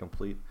just to be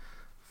complete,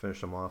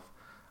 finish them off.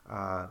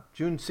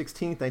 June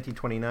 16th,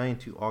 1929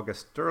 to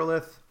August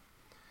Derleth.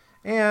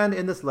 And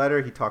in this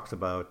letter, he talks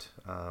about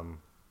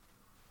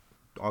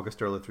August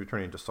Derleth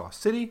returning to Saw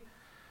City.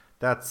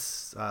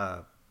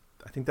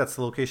 I think that's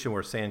the location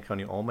where Sand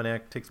County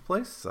Almanac takes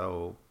place.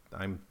 So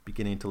I'm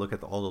beginning to look at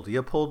the Aldo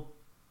Leopold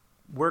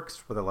works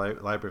for the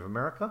Library of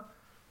America.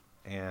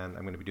 And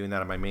I'm going to be doing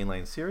that on my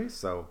mainline series.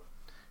 So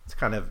it's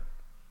kind of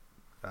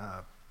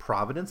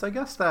Providence, I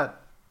guess,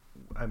 that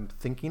I'm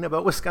thinking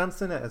about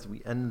Wisconsin as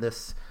we end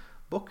this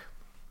book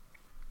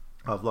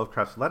of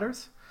Lovecraft's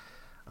letters.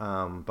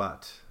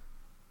 But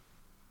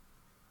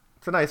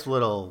it's a nice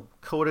little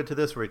coda to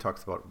this where he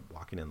talks about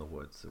walking in the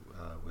woods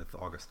with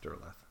August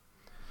Derleth.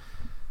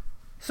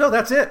 So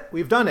that's it.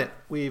 We've done it.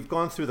 We've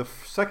gone through the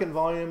second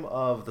volume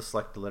of the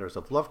Selected Letters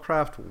of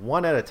Lovecraft,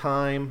 one at a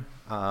time,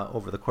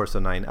 over the course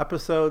of 9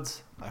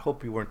 episodes. I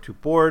hope you weren't too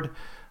bored.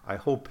 I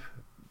hope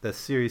this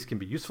series can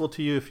be useful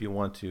to you if you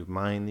want to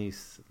mine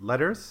these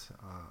letters,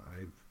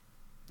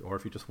 or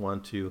if you just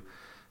want to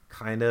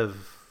kind of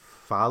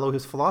follow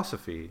his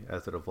philosophy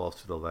as it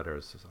evolves through the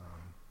letters.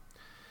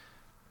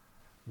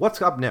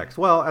 What's up next?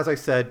 Well, as I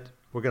said,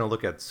 we're going to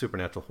look at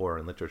supernatural horror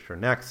in literature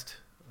next.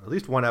 At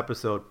least one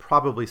episode,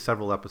 probably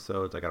several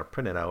episodes. I got to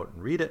print it out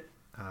and read it.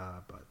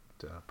 But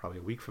probably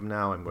a week from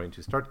now, I'm going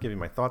to start giving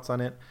my thoughts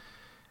on it.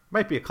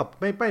 Might be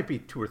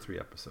 2 or 3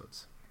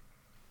 episodes.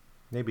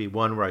 Maybe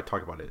one where I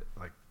talk about it,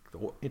 like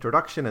the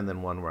introduction, and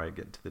then one where I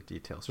get into the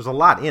details. There's a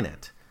lot in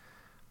it,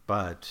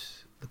 but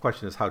the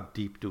question is, how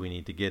deep do we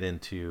need to get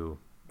into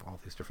all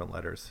these different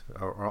letters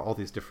or all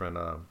these different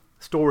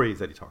stories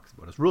that he talks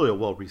about? It's really a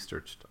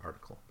well-researched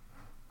article.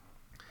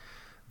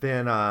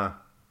 Then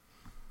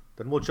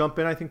we'll jump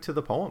in, I think, to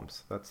the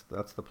poems. That's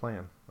the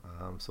plan.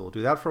 So we'll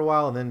do that for a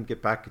while and then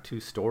get back to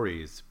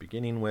stories,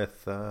 beginning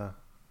with... I'm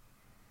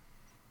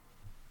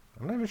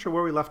not even sure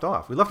where we left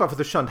off. We left off with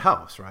the Shunned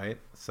House, right?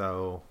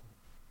 So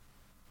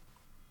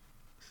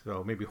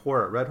maybe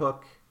horror at Red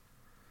Hook.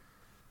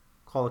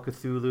 Call of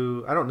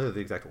Cthulhu. I don't know the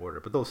exact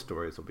order, but those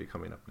stories will be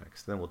coming up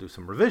next. Then we'll do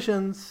some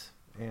revisions,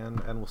 and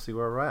we'll see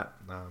where we're at.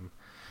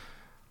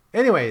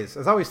 Anyways,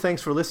 as always,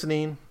 thanks for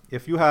listening.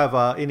 If you have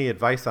any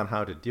advice on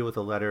how to deal with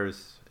the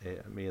letters,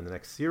 me in the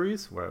next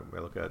series, where we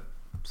look at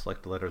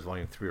Select the Letters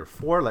Volume 3 or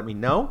 4, let me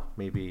know.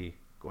 Maybe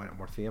going out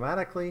more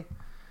thematically.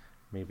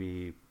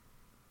 Maybe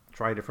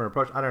try a different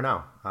approach. I don't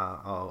know.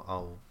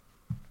 I'll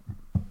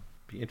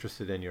be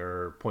interested in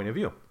your point of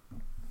view.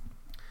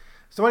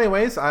 So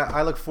anyways,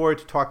 I look forward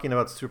to talking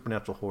about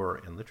supernatural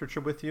horror in literature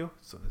with you.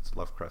 So it's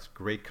Lovecraft's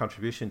great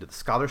contribution to the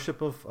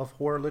scholarship of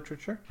horror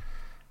literature,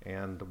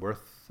 and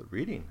worth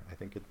reading. I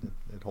think it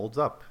holds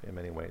up in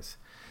many ways.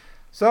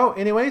 So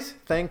anyways,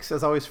 thanks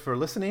as always for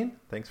listening.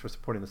 Thanks for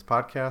supporting this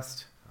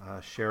podcast.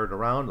 Share it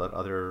around. Let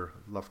other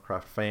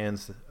Lovecraft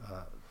fans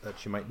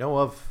that you might know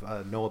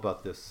of know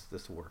about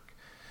this work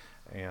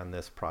and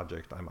this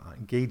project I'm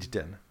engaged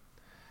in.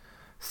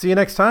 See you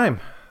next time.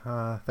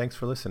 Thanks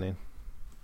for listening.